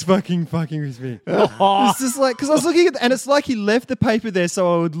right. Just fucking with me. It's just like, because I was looking at, and it's like he left the paper there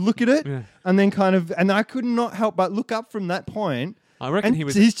so I would look at it Yeah. and then kind of, and I could not help but look up from that point. I reckon And he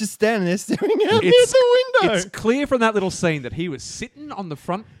was. he's just standing there staring out It's- the window. It's clear from that little scene that he was sitting on the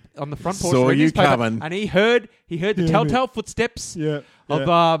front porch Saw reading you his paper, coming. and he heard the telltale footsteps Yeah,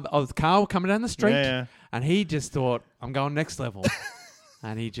 of Carl coming down the street, Yeah. and he just thought, "I'm going next level,"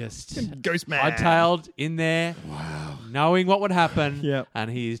 and he just Ghost man. hightailed in there, knowing what would happen, Yep. and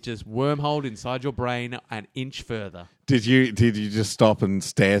he's just wormholed inside your brain an inch further. Did you just stop and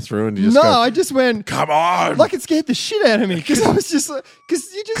stare through and you just No, go, I just went, come on? like it scared the shit out of me because I was just like,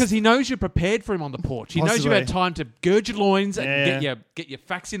 Because he knows you're prepared for him on the porch. He knows you've had time to gird your loins and get your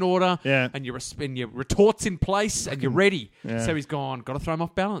facts in order and your retorts in place and you're ready. Yeah. So he's gone, got to throw him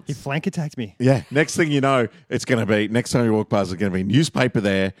off balance. he flank attacked me. Yeah, next thing you know, it's going to be, next time you walk past, there's going to be newspaper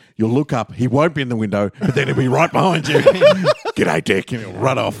there. You'll look up, he won't be in the window, but then he'll be right behind you. G'day, Dick, and he'll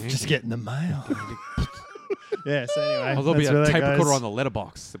run off. Just getting the mail. Yeah, so anyway. There'll be that's a where that tape recorder goes. on the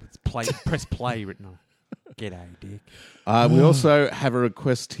letterbox. It's press play written on it. G'day, Dick. We also have a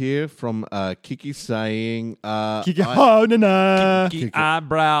request here from Kiki saying... Kick oh, no. Geeky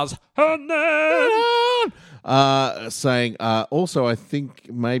eyebrows. saying, also, I think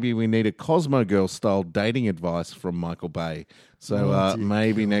maybe we need a Cosmo Girl style dating advice from Michael Bay. So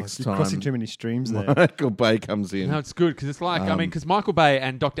maybe next You're time crossing too many streams there. Michael Bay comes in. No, it's good because it's like, because Michael Bay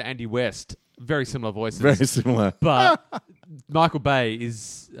and Dr. Andy West, very similar voices. Very similar. But Michael Bay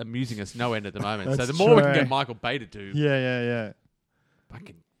is amusing us no end at the moment. So That's the more we can true. get Michael Bay to do, Yeah.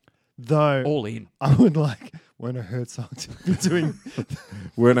 fucking Though, all in. I would like Werner Herzog to be doing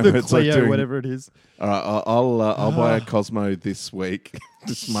Werner the Herzog Clio, doing- whatever it is. All right, I'll buy a Cosmo this week,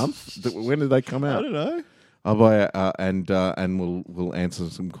 this month. When did they come I out? don't know. I'll buy and we'll answer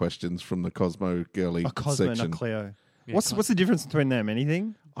some questions from the Cosmo girly A Cosmo, section. not Clio. Yeah, What's the difference between them?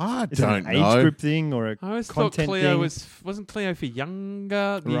 Anything? I Is it don't an age know. group thing or a I always thought content Cleo thing? wasn't Cleo for the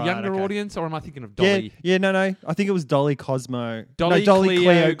younger okay. audience, or am I thinking of Dolly? Yeah, no. I think it was Dolly Cosmo. Dolly, no, Dolly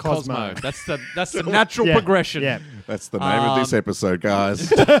Cleo, Cosmo. That's the natural Yeah, progression. Yeah. That's the name of this episode, guys.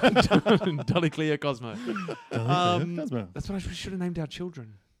 Dolly, Cleo, Cosmo. Cosmo. That's what we should have named our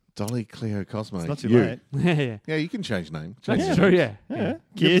children. Dolly Cleo Cosmo. It's not too You. late. Yeah. Yeah, you can change name. Change That's name. true, yeah. Yeah.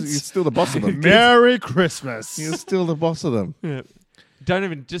 You're Kids. still the boss of them. Merry Christmas. You're still the boss of them. Yeah. Don't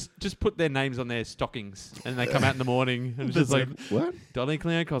even just put their names on their stockings, and they come out in the morning, and it's just like What? Dolly,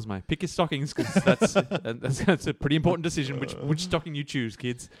 Cleo, Cosmo. Pick your stockings because that's a pretty important decision. Which stocking you choose,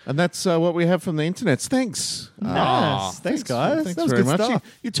 kids. And that's what we have from the internet. Thanks. Nice. Thanks, guys. Thanks That was very good much. stuff.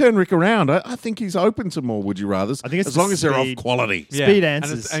 You turn Rick around. I think he's open to more Would You Rathers. I think it's as long as they're of speed. quality. Speed and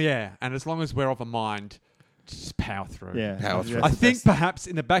answers. and as long as we're of a mind, just power through. Yeah. Power through. I think perhaps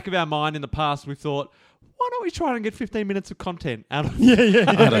in the back of our mind in the past we thought, why don't we try and get 15 minutes of content out of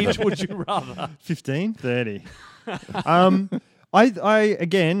each Would You Rather? 15, 30. I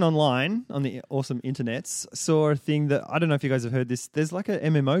again online on the awesome internets saw a thing that I don't know if you guys have heard this. There's like an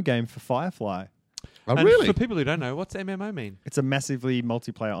MMO game for Firefly. Oh, And really? for people who don't know, what's MMO mean? It's a massively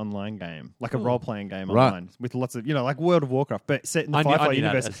multiplayer online game, like a Cool. role-playing game Right. online with lots of, like World of Warcraft, but set in the I Firefly knew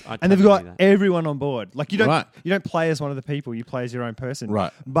that. universe. I And they've totally got knew that. everyone on board. Like you don't Right. play as one of the people, you play as your own person.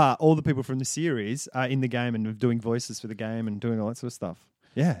 Right. But all the people from the series are in the game and doing voices for the game and doing all that sort of stuff.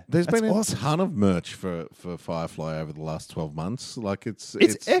 Yeah. There's that's been awesome. a ton of merch for Firefly over the last 12 months. Like It's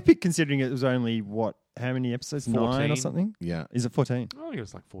epic considering it was only how many episodes? 9 or 14. something? yeah. Is it 14? I think it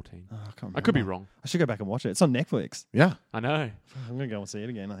was like 14. Oh, I can't I could be remember. wrong. I should go back and watch it. It's on Netflix. Yeah. I know. I'm gonna go and see it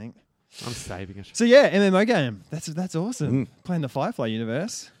again, I think. I'm saving it. So yeah, MMO game. That's awesome. Mm. Playing the Firefly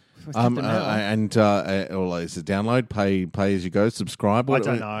universe. Well, is it download, pay as you go, subscribe? I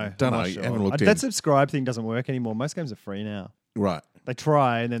don't know. Don't I'm know. not You sure. haven't looked in. That subscribe thing doesn't work anymore. Most games are free now. Right. They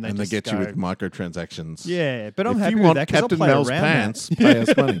try and then they And they just get you go, with microtransactions. yeah, but I'm if happy you with want that 'cause I'll Captain play Mel's around pants, that. pay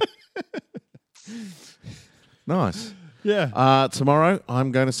us money. Nice. Yeah. Tomorrow,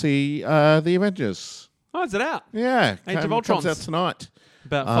 I'm going to see The Avengers. Oh, is it out? Yeah. Age of comes Ultron's. out tonight.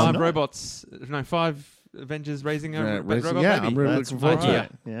 About five Avengers raising a robot yeah, baby. I'm really That's looking forward to right.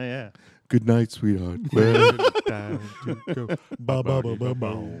 it. Yeah. Good night, sweetheart.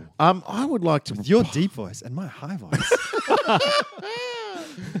 I would like to... With your deep voice and my high voice.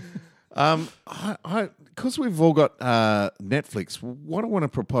 Because we've all got Netflix, what I want to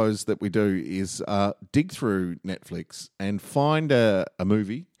propose that we do is dig through Netflix and find a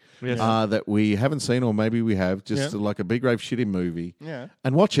movie Yes. that we haven't seen, or maybe we have, just Yeah. like a big rave shitty movie, Yeah.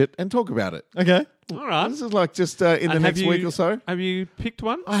 and watch it and talk about it. Okay. All right. This is like just in the And next week or so. Have you picked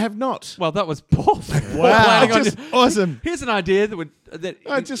one? I have not. Well, that was Paul. Wow. Planning on- Just awesome. Here's an idea that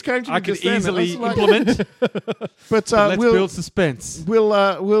I just came to I me could just then. easily I was like- implement. But Let's we'll build suspense.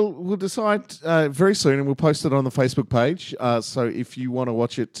 we'll decide very soon, and we'll post it on the Facebook page. So if you want to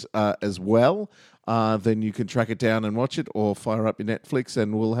watch it as well, then you can track it down and watch it, or fire up your Netflix,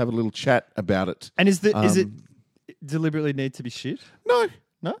 and we'll have a little chat about it. And is it deliberately need to be shit? No,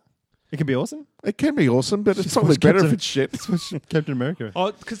 No? It can be awesome. it can be awesome, but it's Just probably watch better if Captain- it's shit. Captain America.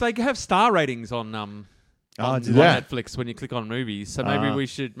 Oh, because they have star ratings on do they? Netflix when you click on movies. So maybe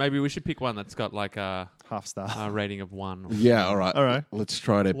we should pick one that's got like a Half star. rating of 1. Or Yeah, all right. All right. Let's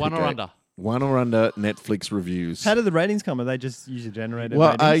try to 1 pick or a- under. 1 or under Netflix reviews. How do the ratings come? Are they just user generated?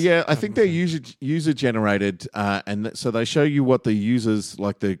 Well, ratings? yeah, I think they're user generated, and so they show you what the users,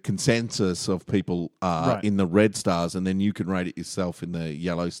 like the consensus of people are Right. in the red stars, and then you can rate it yourself in the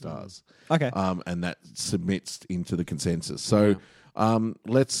yellow stars. Okay. And that submits into the consensus. So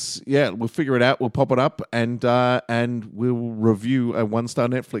we'll figure it out. We'll pop it up, and we'll review a 1-star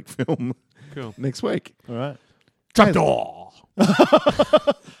Netflix film Cool. next week. All right. Trapdoor.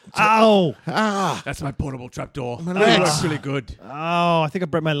 Ow! That's my portable trapdoor. My That legs. looks really good. Oh, I think I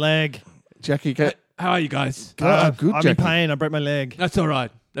broke my leg. Jackie, How are you guys? good, I'm in Jackie. pain. I broke my leg. That's all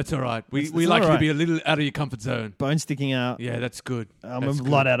right. That's all right. We It's like all you to right. be a little out of your comfort zone. Bone sticking out. Yeah, that's good. I'm That's a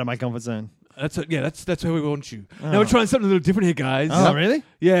good. lot out of my comfort zone. That's where we want you. Now we're trying something a little different here, guys. Oh, really?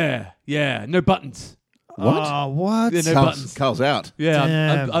 Yeah. No buttons. What? Oh, what? Yeah, no buttons. Carl's out. Yeah,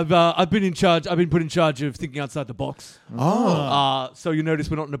 Damn. I've been in charge. I've been put in charge of thinking outside the box. Oh. So you notice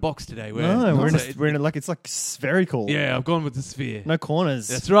we're not in a box today. No, we're in So a, like it's like spherical. yeah, I've gone with the sphere. No corners.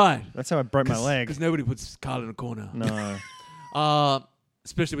 That's right. That's how I broke my leg. Because nobody puts Carl in a corner. No.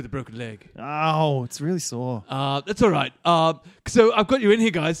 Especially with a broken leg. Oh, it's really sore. That's all right. So I've got you in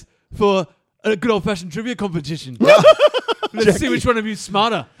here, guys, for a good old-fashioned trivia competition. Let's see which one of you is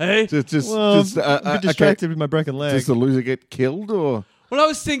smarter, hey? Well, I'm a bit distracted with my broken leg. Does the loser get killed, or Well, I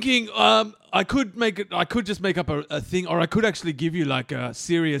was thinking I could just make up a thing, or I could actually give you like a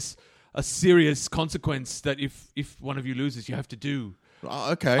serious consequence that if one of you loses, you have to do.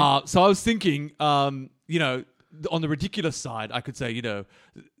 oh, okay? So I was thinking, on the ridiculous side, I could say,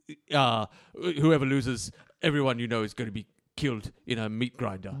 whoever loses, everyone is going to be killed in a meat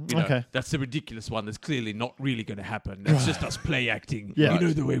grinder. Okay. That's the ridiculous one. That's clearly not really going to happen. That's just us play acting. Yeah.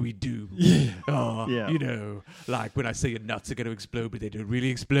 The way we do. Yeah. Yeah. Like when I say your nuts are going to explode, but they don't really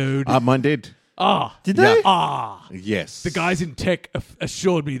explode. Mine did. Did they? Yes. The guys in tech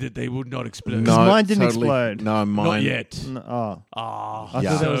assured me that they would not explode. No, mine didn't totally. explode. No, mine. Not yet. Oh. I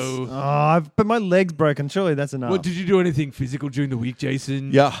Yeah. thought that was. So, But my leg's broken. Surely that's enough. well, did you do anything physical during the week,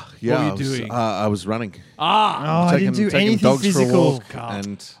 Jason? Yeah. What were you I was, doing? I was running. Oh, I didn't do taking anything dogs physical. For a walk, Carl.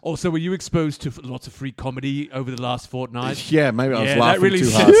 and Also, were you exposed to lots of free comedy over the last fortnight? yeah, maybe I was that laughing really too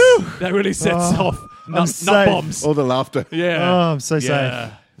sets, hard. that really sets off I'm nut safe. bombs. All the laughter. Yeah. Oh, I'm so yeah.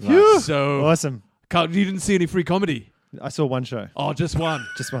 safe. Phew. So, Awesome. Carl, you didn't see any free comedy? I saw one show. Oh, just one.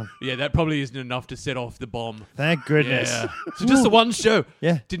 Just one. Yeah, that probably isn't enough to set off the bomb. Thank goodness. Yeah. So just the one show.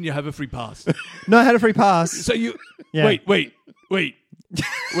 Yeah. Didn't you have a free pass? No, I had a free pass. So you Yeah. wait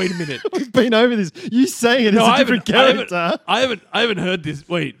a minute. We've been over this. You saying it No, as a I different character. I haven't heard this.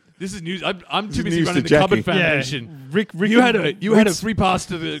 Wait, this is news. I'm too is busy news running to the Cupboard Jackie. Foundation. Rick, You had a free pass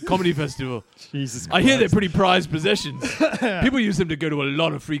to the comedy festival. Jesus I hear they're Christ. pretty prized possessions. People use them to go to a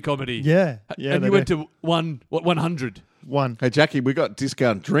lot of free comedy. Yeah. Yeah. and they you went do. to 100. One. Hey, Jackie, we got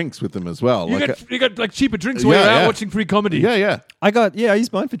discount drinks with them as well. You Like got like cheaper drinks while Yeah, you're out yeah. watching free comedy. yeah. I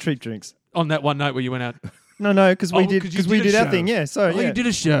used mine for treat drinks. On that one night where you went out. No, because we Oh, did 'cause you because we did a did our show. thing. Yeah. So Oh, yeah. you did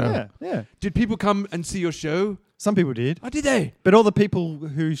a show. Yeah. Did people come and see your show? Some people did, Oh, did they? but all the people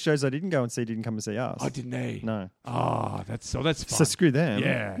whose shows I didn't go and see didn't come and see us. Oh, didn't they? No. That's fine. So screw them.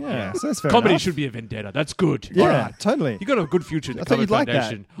 Yeah, Yeah. yeah. So that's fair Comedy enough. should be a vendetta. That's good. Yeah. All right. Totally. You got a good future in the I thought Cupboard you'd like that.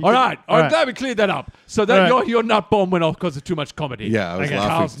 Foundation. You All could- right. all I'm right. glad we cleared that up. So that All right. your nut bomb went off because of too much comedy. Yeah, I was Okay.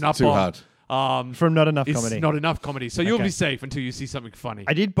 Carl's laughing nut too bomb. hard. From not enough It's comedy. not enough comedy. So you'll Okay. be safe until you see something funny.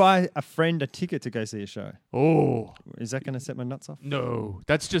 I did buy a friend a ticket to go see a show. Oh Is that going to set my nuts off? no,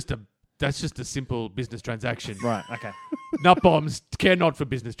 that's just a simple business transaction. Right. Okay. Nut bombs care not for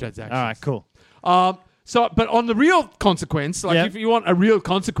business transactions. All right. Cool. But on the real consequence, like Yeah. if you want a real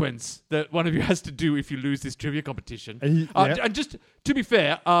consequence that one of you has to do if you lose this trivia competition, Yeah. and just to be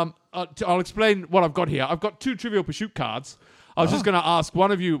fair, I'll explain what I've got here. I've got 2 Trivial Pursuit cards. I was just going to ask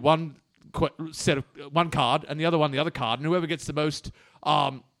one of you one card, and the other one the other card, and whoever gets the most.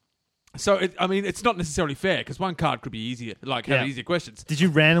 It's not necessarily fair because one card could be easier, like have Yeah. easier questions. Did you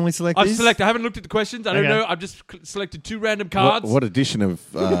randomly select I these? I haven't looked at the questions. I don't Okay. know. I've just selected 2 random cards. What edition of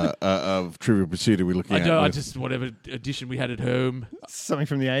Trivial Pursuit are we looking I at? don't. I with just whatever edition we had at home. Something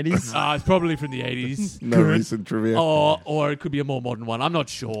from the 80s. It's probably from the 80s. no recent trivia. or it could be a more modern one. I'm not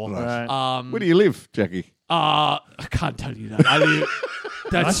sure. Right. Where do you live, Jackie? I can't tell you that. I live.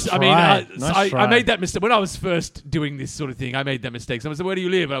 That's. Nice I mean, try. Nice I try. made that mistake when I was first doing this sort of thing. I made that mistake. Someone said, "Where do you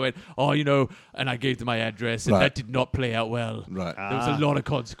live?" And I went, "Oh, and I gave them my address, and Right. that did not play out well. Right. There was a lot of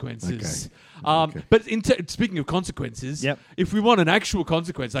consequences. Okay. But speaking of consequences, Yep. if we want an actual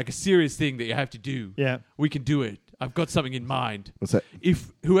consequence, like a serious thing that you have to do, Yeah. we can do it. I've got something in mind. What's that?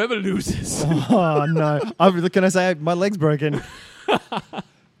 If whoever loses, Oh no! Can I say my leg's broken?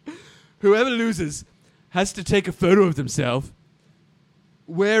 whoever loses has to take a photo of themselves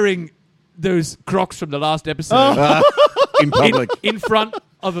wearing those Crocs from the last episode In public. in front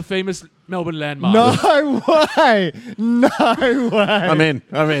of a famous Melbourne landmark. No way. No way.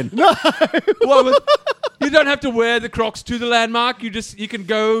 I'm in. Well, you don't have to wear the Crocs to the landmark. You can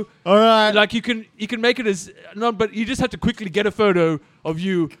go. All right. Like you can make it as but you just have to quickly get a photo of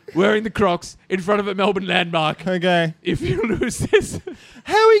you wearing the Crocs in front of a Melbourne landmark. Okay. If you lose this,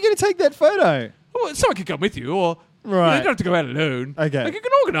 How are you going to take that photo? well, someone can come with you, or Right. you don't have to go out alone. Okay. Like you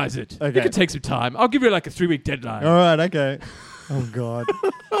can organise it. Okay. You can take some time. I'll give you like a 3-week deadline. All right. Okay. Oh God.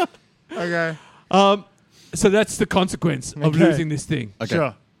 Okay. So that's the consequence of Okay. losing this thing. Okay.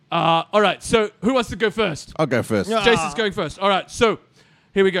 Sure. All right. So who wants to go first? I'll go first. Yeah. Jason's going first. All right. So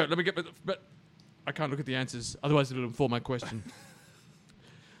here we go. Let me get. But I can't look at the answers, otherwise it'll inform my question.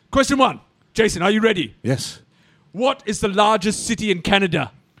 Question 1. Jason, are you ready? Yes. What is the largest city in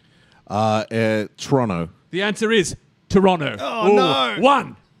Canada? Toronto. The answer is Toronto. Oh, no.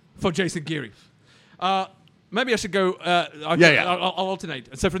 1 for Jason Geary. Maybe I should go. Yeah. I'll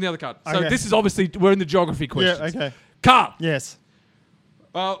alternate. So from the other card. So Okay. this is obviously we're in the geography questions. Yeah. Okay. Carl, Yes.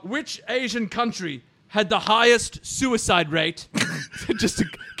 which Asian country had the highest suicide rate? Just to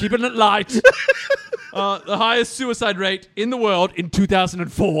keeping it light. The highest suicide rate in the world in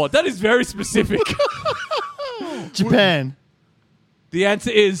 2004. That is very specific. Japan. The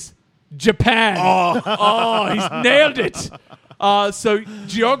answer is Japan. Oh, he's nailed it. So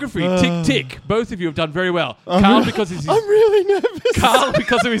geography, tick tick. Both of you have done very well. Carl because he's I'm really nervous. Carl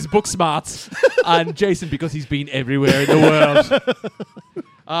because of his book smarts, and Jason because he's been everywhere in the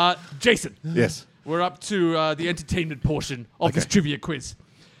world. Jason, Yes. we're up to the entertainment portion of this Okay. trivia quiz.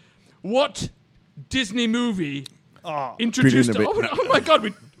 What Disney movie Beauty introduced? and the Oh my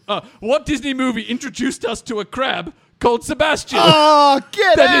God! What Disney movie introduced us to a crab called Sebastian? Oh,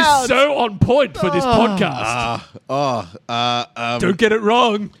 get That out. is so on point for this podcast. Don't get it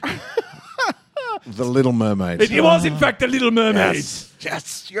wrong. The Little Mermaid. It was, in fact, the Little Mermaid.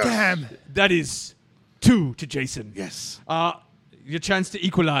 Yes. Damn. That is 2 to Jason. Yes. Your chance to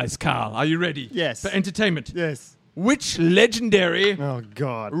equalize, Carl. Are you ready? Yes. For entertainment. Yes. Which legendary Oh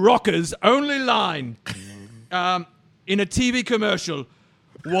God. rocker's only line in a TV commercial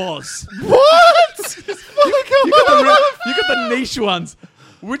was... What? You got the niche ones.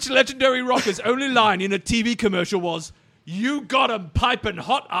 Which legendary rocker's only line in a TV commercial was, "You got 'em piping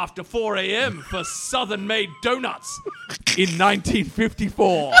hot after 4 a.m. for Southern-made donuts" in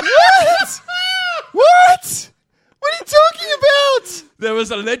 1954? What? What? What are you talking about? There was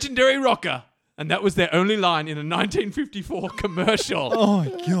a legendary rocker, and that was their only line in a 1954 commercial. Oh my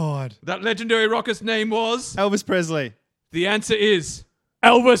God. That legendary rocker's name was... Elvis Presley. The answer is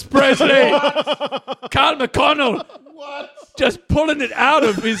Elvis Presley. Carl McConnell. What? Just pulling it out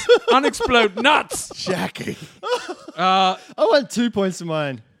of his unexplode nuts. Jackie. I want 2 points for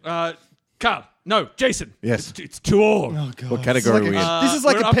mine. Carl. No, Jason. Yes. It's 2-all. Oh God. What category are we in? This is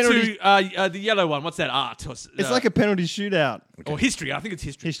like we're a up penalty. to the yellow one. What's that? Art. Or, It's like a penalty shootout. or history. I think it's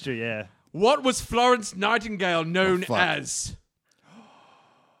history. History, yeah. What was Florence Nightingale known fuck. as?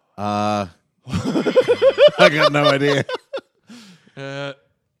 I got no idea.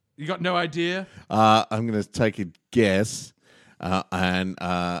 You got no idea? I'm going to take a guess, and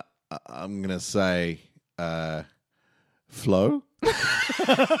I'm going to say Flo.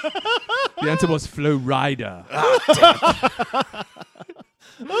 The answer was Flo Rida.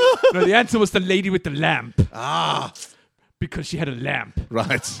 No, the answer was the lady with the lamp. Because she had a lamp.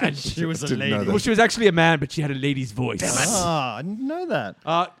 Right. And She was a Didn't know lady. that. well, she was actually a man, but she had a lady's voice. Ah, I didn't know that.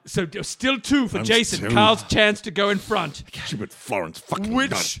 So still 2 for I'm Jason. 2. Carl's chance to go in front. Stupid Florence fucking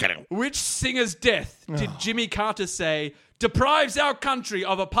Which singer's death did Jimmy Carter say deprives our country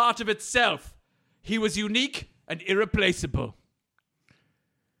of a part of itself? He was unique and irreplaceable.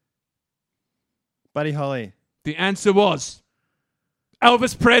 Buddy Holly. The answer was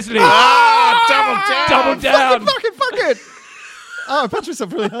Elvis Presley. Double Double down. Fuck it. Oh, I punched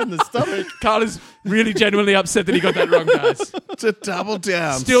myself really hard in the stomach. Carl is really genuinely upset that he got that wrong, guys. To double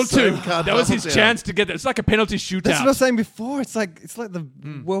down. Still So 2. can't That was double his down. chance to get that. It's like a penalty shootout. That's what I was saying before. It's like the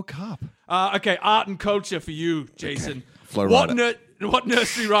World Cup. Okay, art and culture for you, Jason. Flo What, Rida. what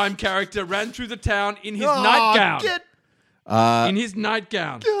nursery rhyme character ran through the town in his nightgown? In his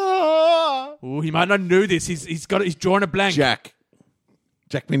nightgown. Oh, he might not know this. He's drawn a blank. Jack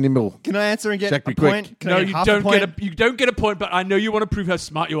McNimble. Can I answer and get Jack, a be quick. point? Can No, I get you half don't a point? you don't get a point, but I know you want to prove how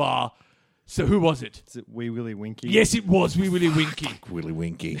smart you are. So who was it? Is it Wee Willie Winky? Yes, it was Wee Willie Winky. Willy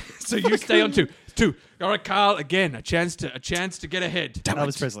Winky. So you stay on 2. 2. All right, Carl. Again, a chance to get ahead.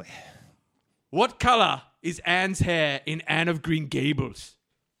 Elvis Presley. What color is Anne's hair in Anne of Green Gables?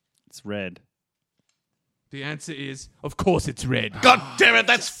 It's red. The answer is, of course, it's red. God damn it,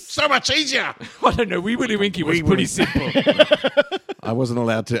 that's so much easier. I don't know. Wee Willie Winky was Wee pretty Willie. simple. I wasn't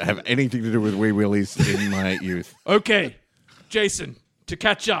allowed to have anything to do with Wee Willies in my youth. Okay, Jason, to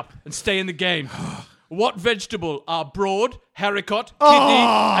catch up and stay in the game. What vegetable are broad, haricot,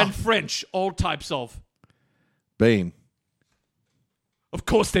 kidney, and French all types of? Bean. Of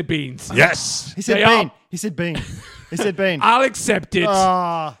course they're beans. Yes. He said They bean. are. He said bean. He said bean. I'll accept it.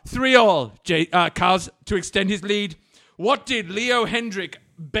 Ah. 3-all. Carl's to extend his lead. What did Leo Hendrik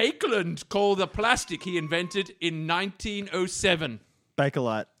Bakeland call the plastic he invented in 1907?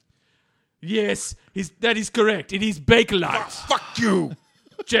 Bakelite. Yes, that is correct. It is Bakelite. Fuck you.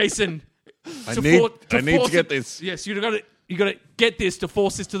 Jason, I need to force get it- this. Yes, you got to get this to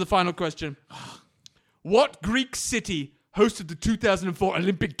force this to the final question. What Greek city hosted the 2004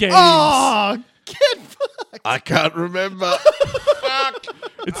 Olympic Games? Oh, get fucked. I can't remember. Fuck.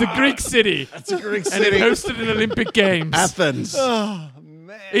 It's a Greek city. It's a Greek And it city. hosted an Olympic Games. Athens.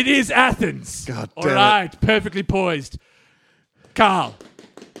 It is Athens. God All damn it. right, perfectly poised. Carl,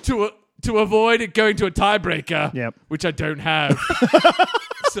 to avoid it going to a tiebreaker, Yep. which I don't have,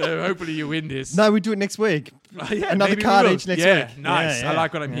 so hopefully you win this. No, we do it next week. Yeah, Another maybe we card will. each next Yeah, week. nice. Yeah, I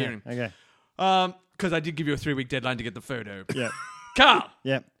like what I'm yeah. hearing. Okay. Because I did give you a 3-week deadline to get the photo. Yeah. Carl,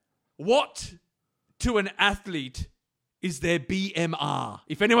 Yeah. what to an athlete is their BMR?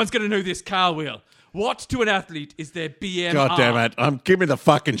 If anyone's going to know this, Carl will. What to an athlete is their BMR? God damn it. Give me the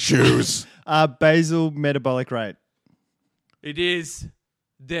fucking shoes. Basal metabolic rate. It is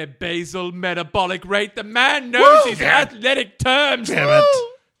their basal metabolic rate. The man knows his athletic terms. Damn it.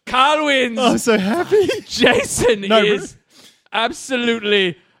 Carl wins. I'm so happy. Jason No, is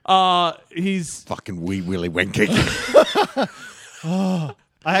absolutely. He's Fucking Wee Willie Winky.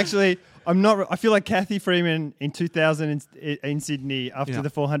 I'm not. I feel like Kathy Freeman in 2000 in Sydney after Yeah. the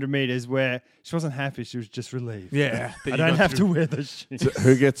 400 meters, where she wasn't happy, she was just relieved. yeah. I don't have to wear the shoes.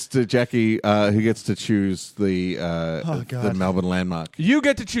 Who gets to Jackie? Who gets to choose the God. Melbourne landmark? You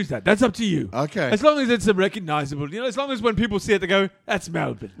get to choose that. That's up to you. Okay. As long as it's a recognizable, as long as when people see it, they go, "That's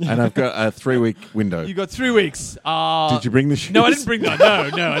Melbourne." And I've got a 3-week window. You got 3 weeks. Did you bring the shoes? No, I didn't bring that.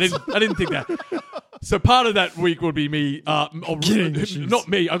 No, I didn't think that. So part of that week will be me, Getting the shoes. not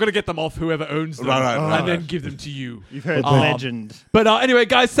me. I've got to get them off whoever owns them, Right. and then give them to you. You've heard the Um, legend. But anyway,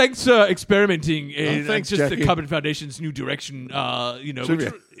 guys, thanks for experimenting in thanks, just the Jackie. Carbon Foundation's new direction.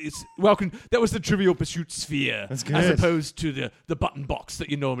 Trivia. It's welcome. That was the Trivial Pursuit sphere, That's good. as opposed to the button box that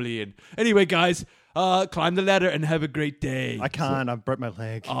you're normally in. Anyway, guys, climb the ladder and have a great day. I can't. I've broke my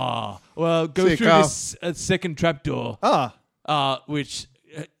leg. Well, go See you, through Carl. this second trapdoor, which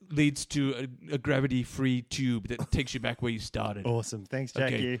leads to a gravity-free tube that takes you back where you started. Awesome. Thanks,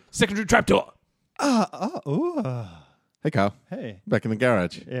 Jackie. Okay, secondary trapdoor. Hey, Carl. Hey. Back in the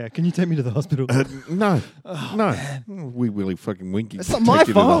garage. Yeah. Can you take me to the hospital? No. Wee Willie fucking Winky. It's not my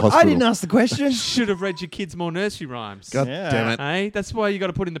fault. I didn't ask the question. Should have read your kids more nursery rhymes. God Yeah. damn it. Hey, that's why you got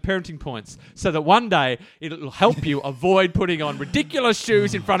to put in the parenting points, so that one day it'll help you avoid putting on ridiculous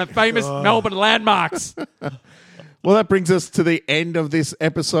shoes in front of famous Melbourne landmarks. Well, that brings us to the end of this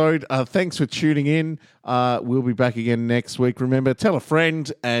episode. Thanks for tuning in. We'll be back again next week. Remember, tell a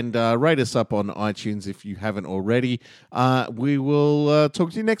friend and rate us up on iTunes if you haven't already. We will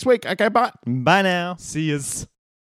talk to you next week. Okay, bye. Bye now. See yous.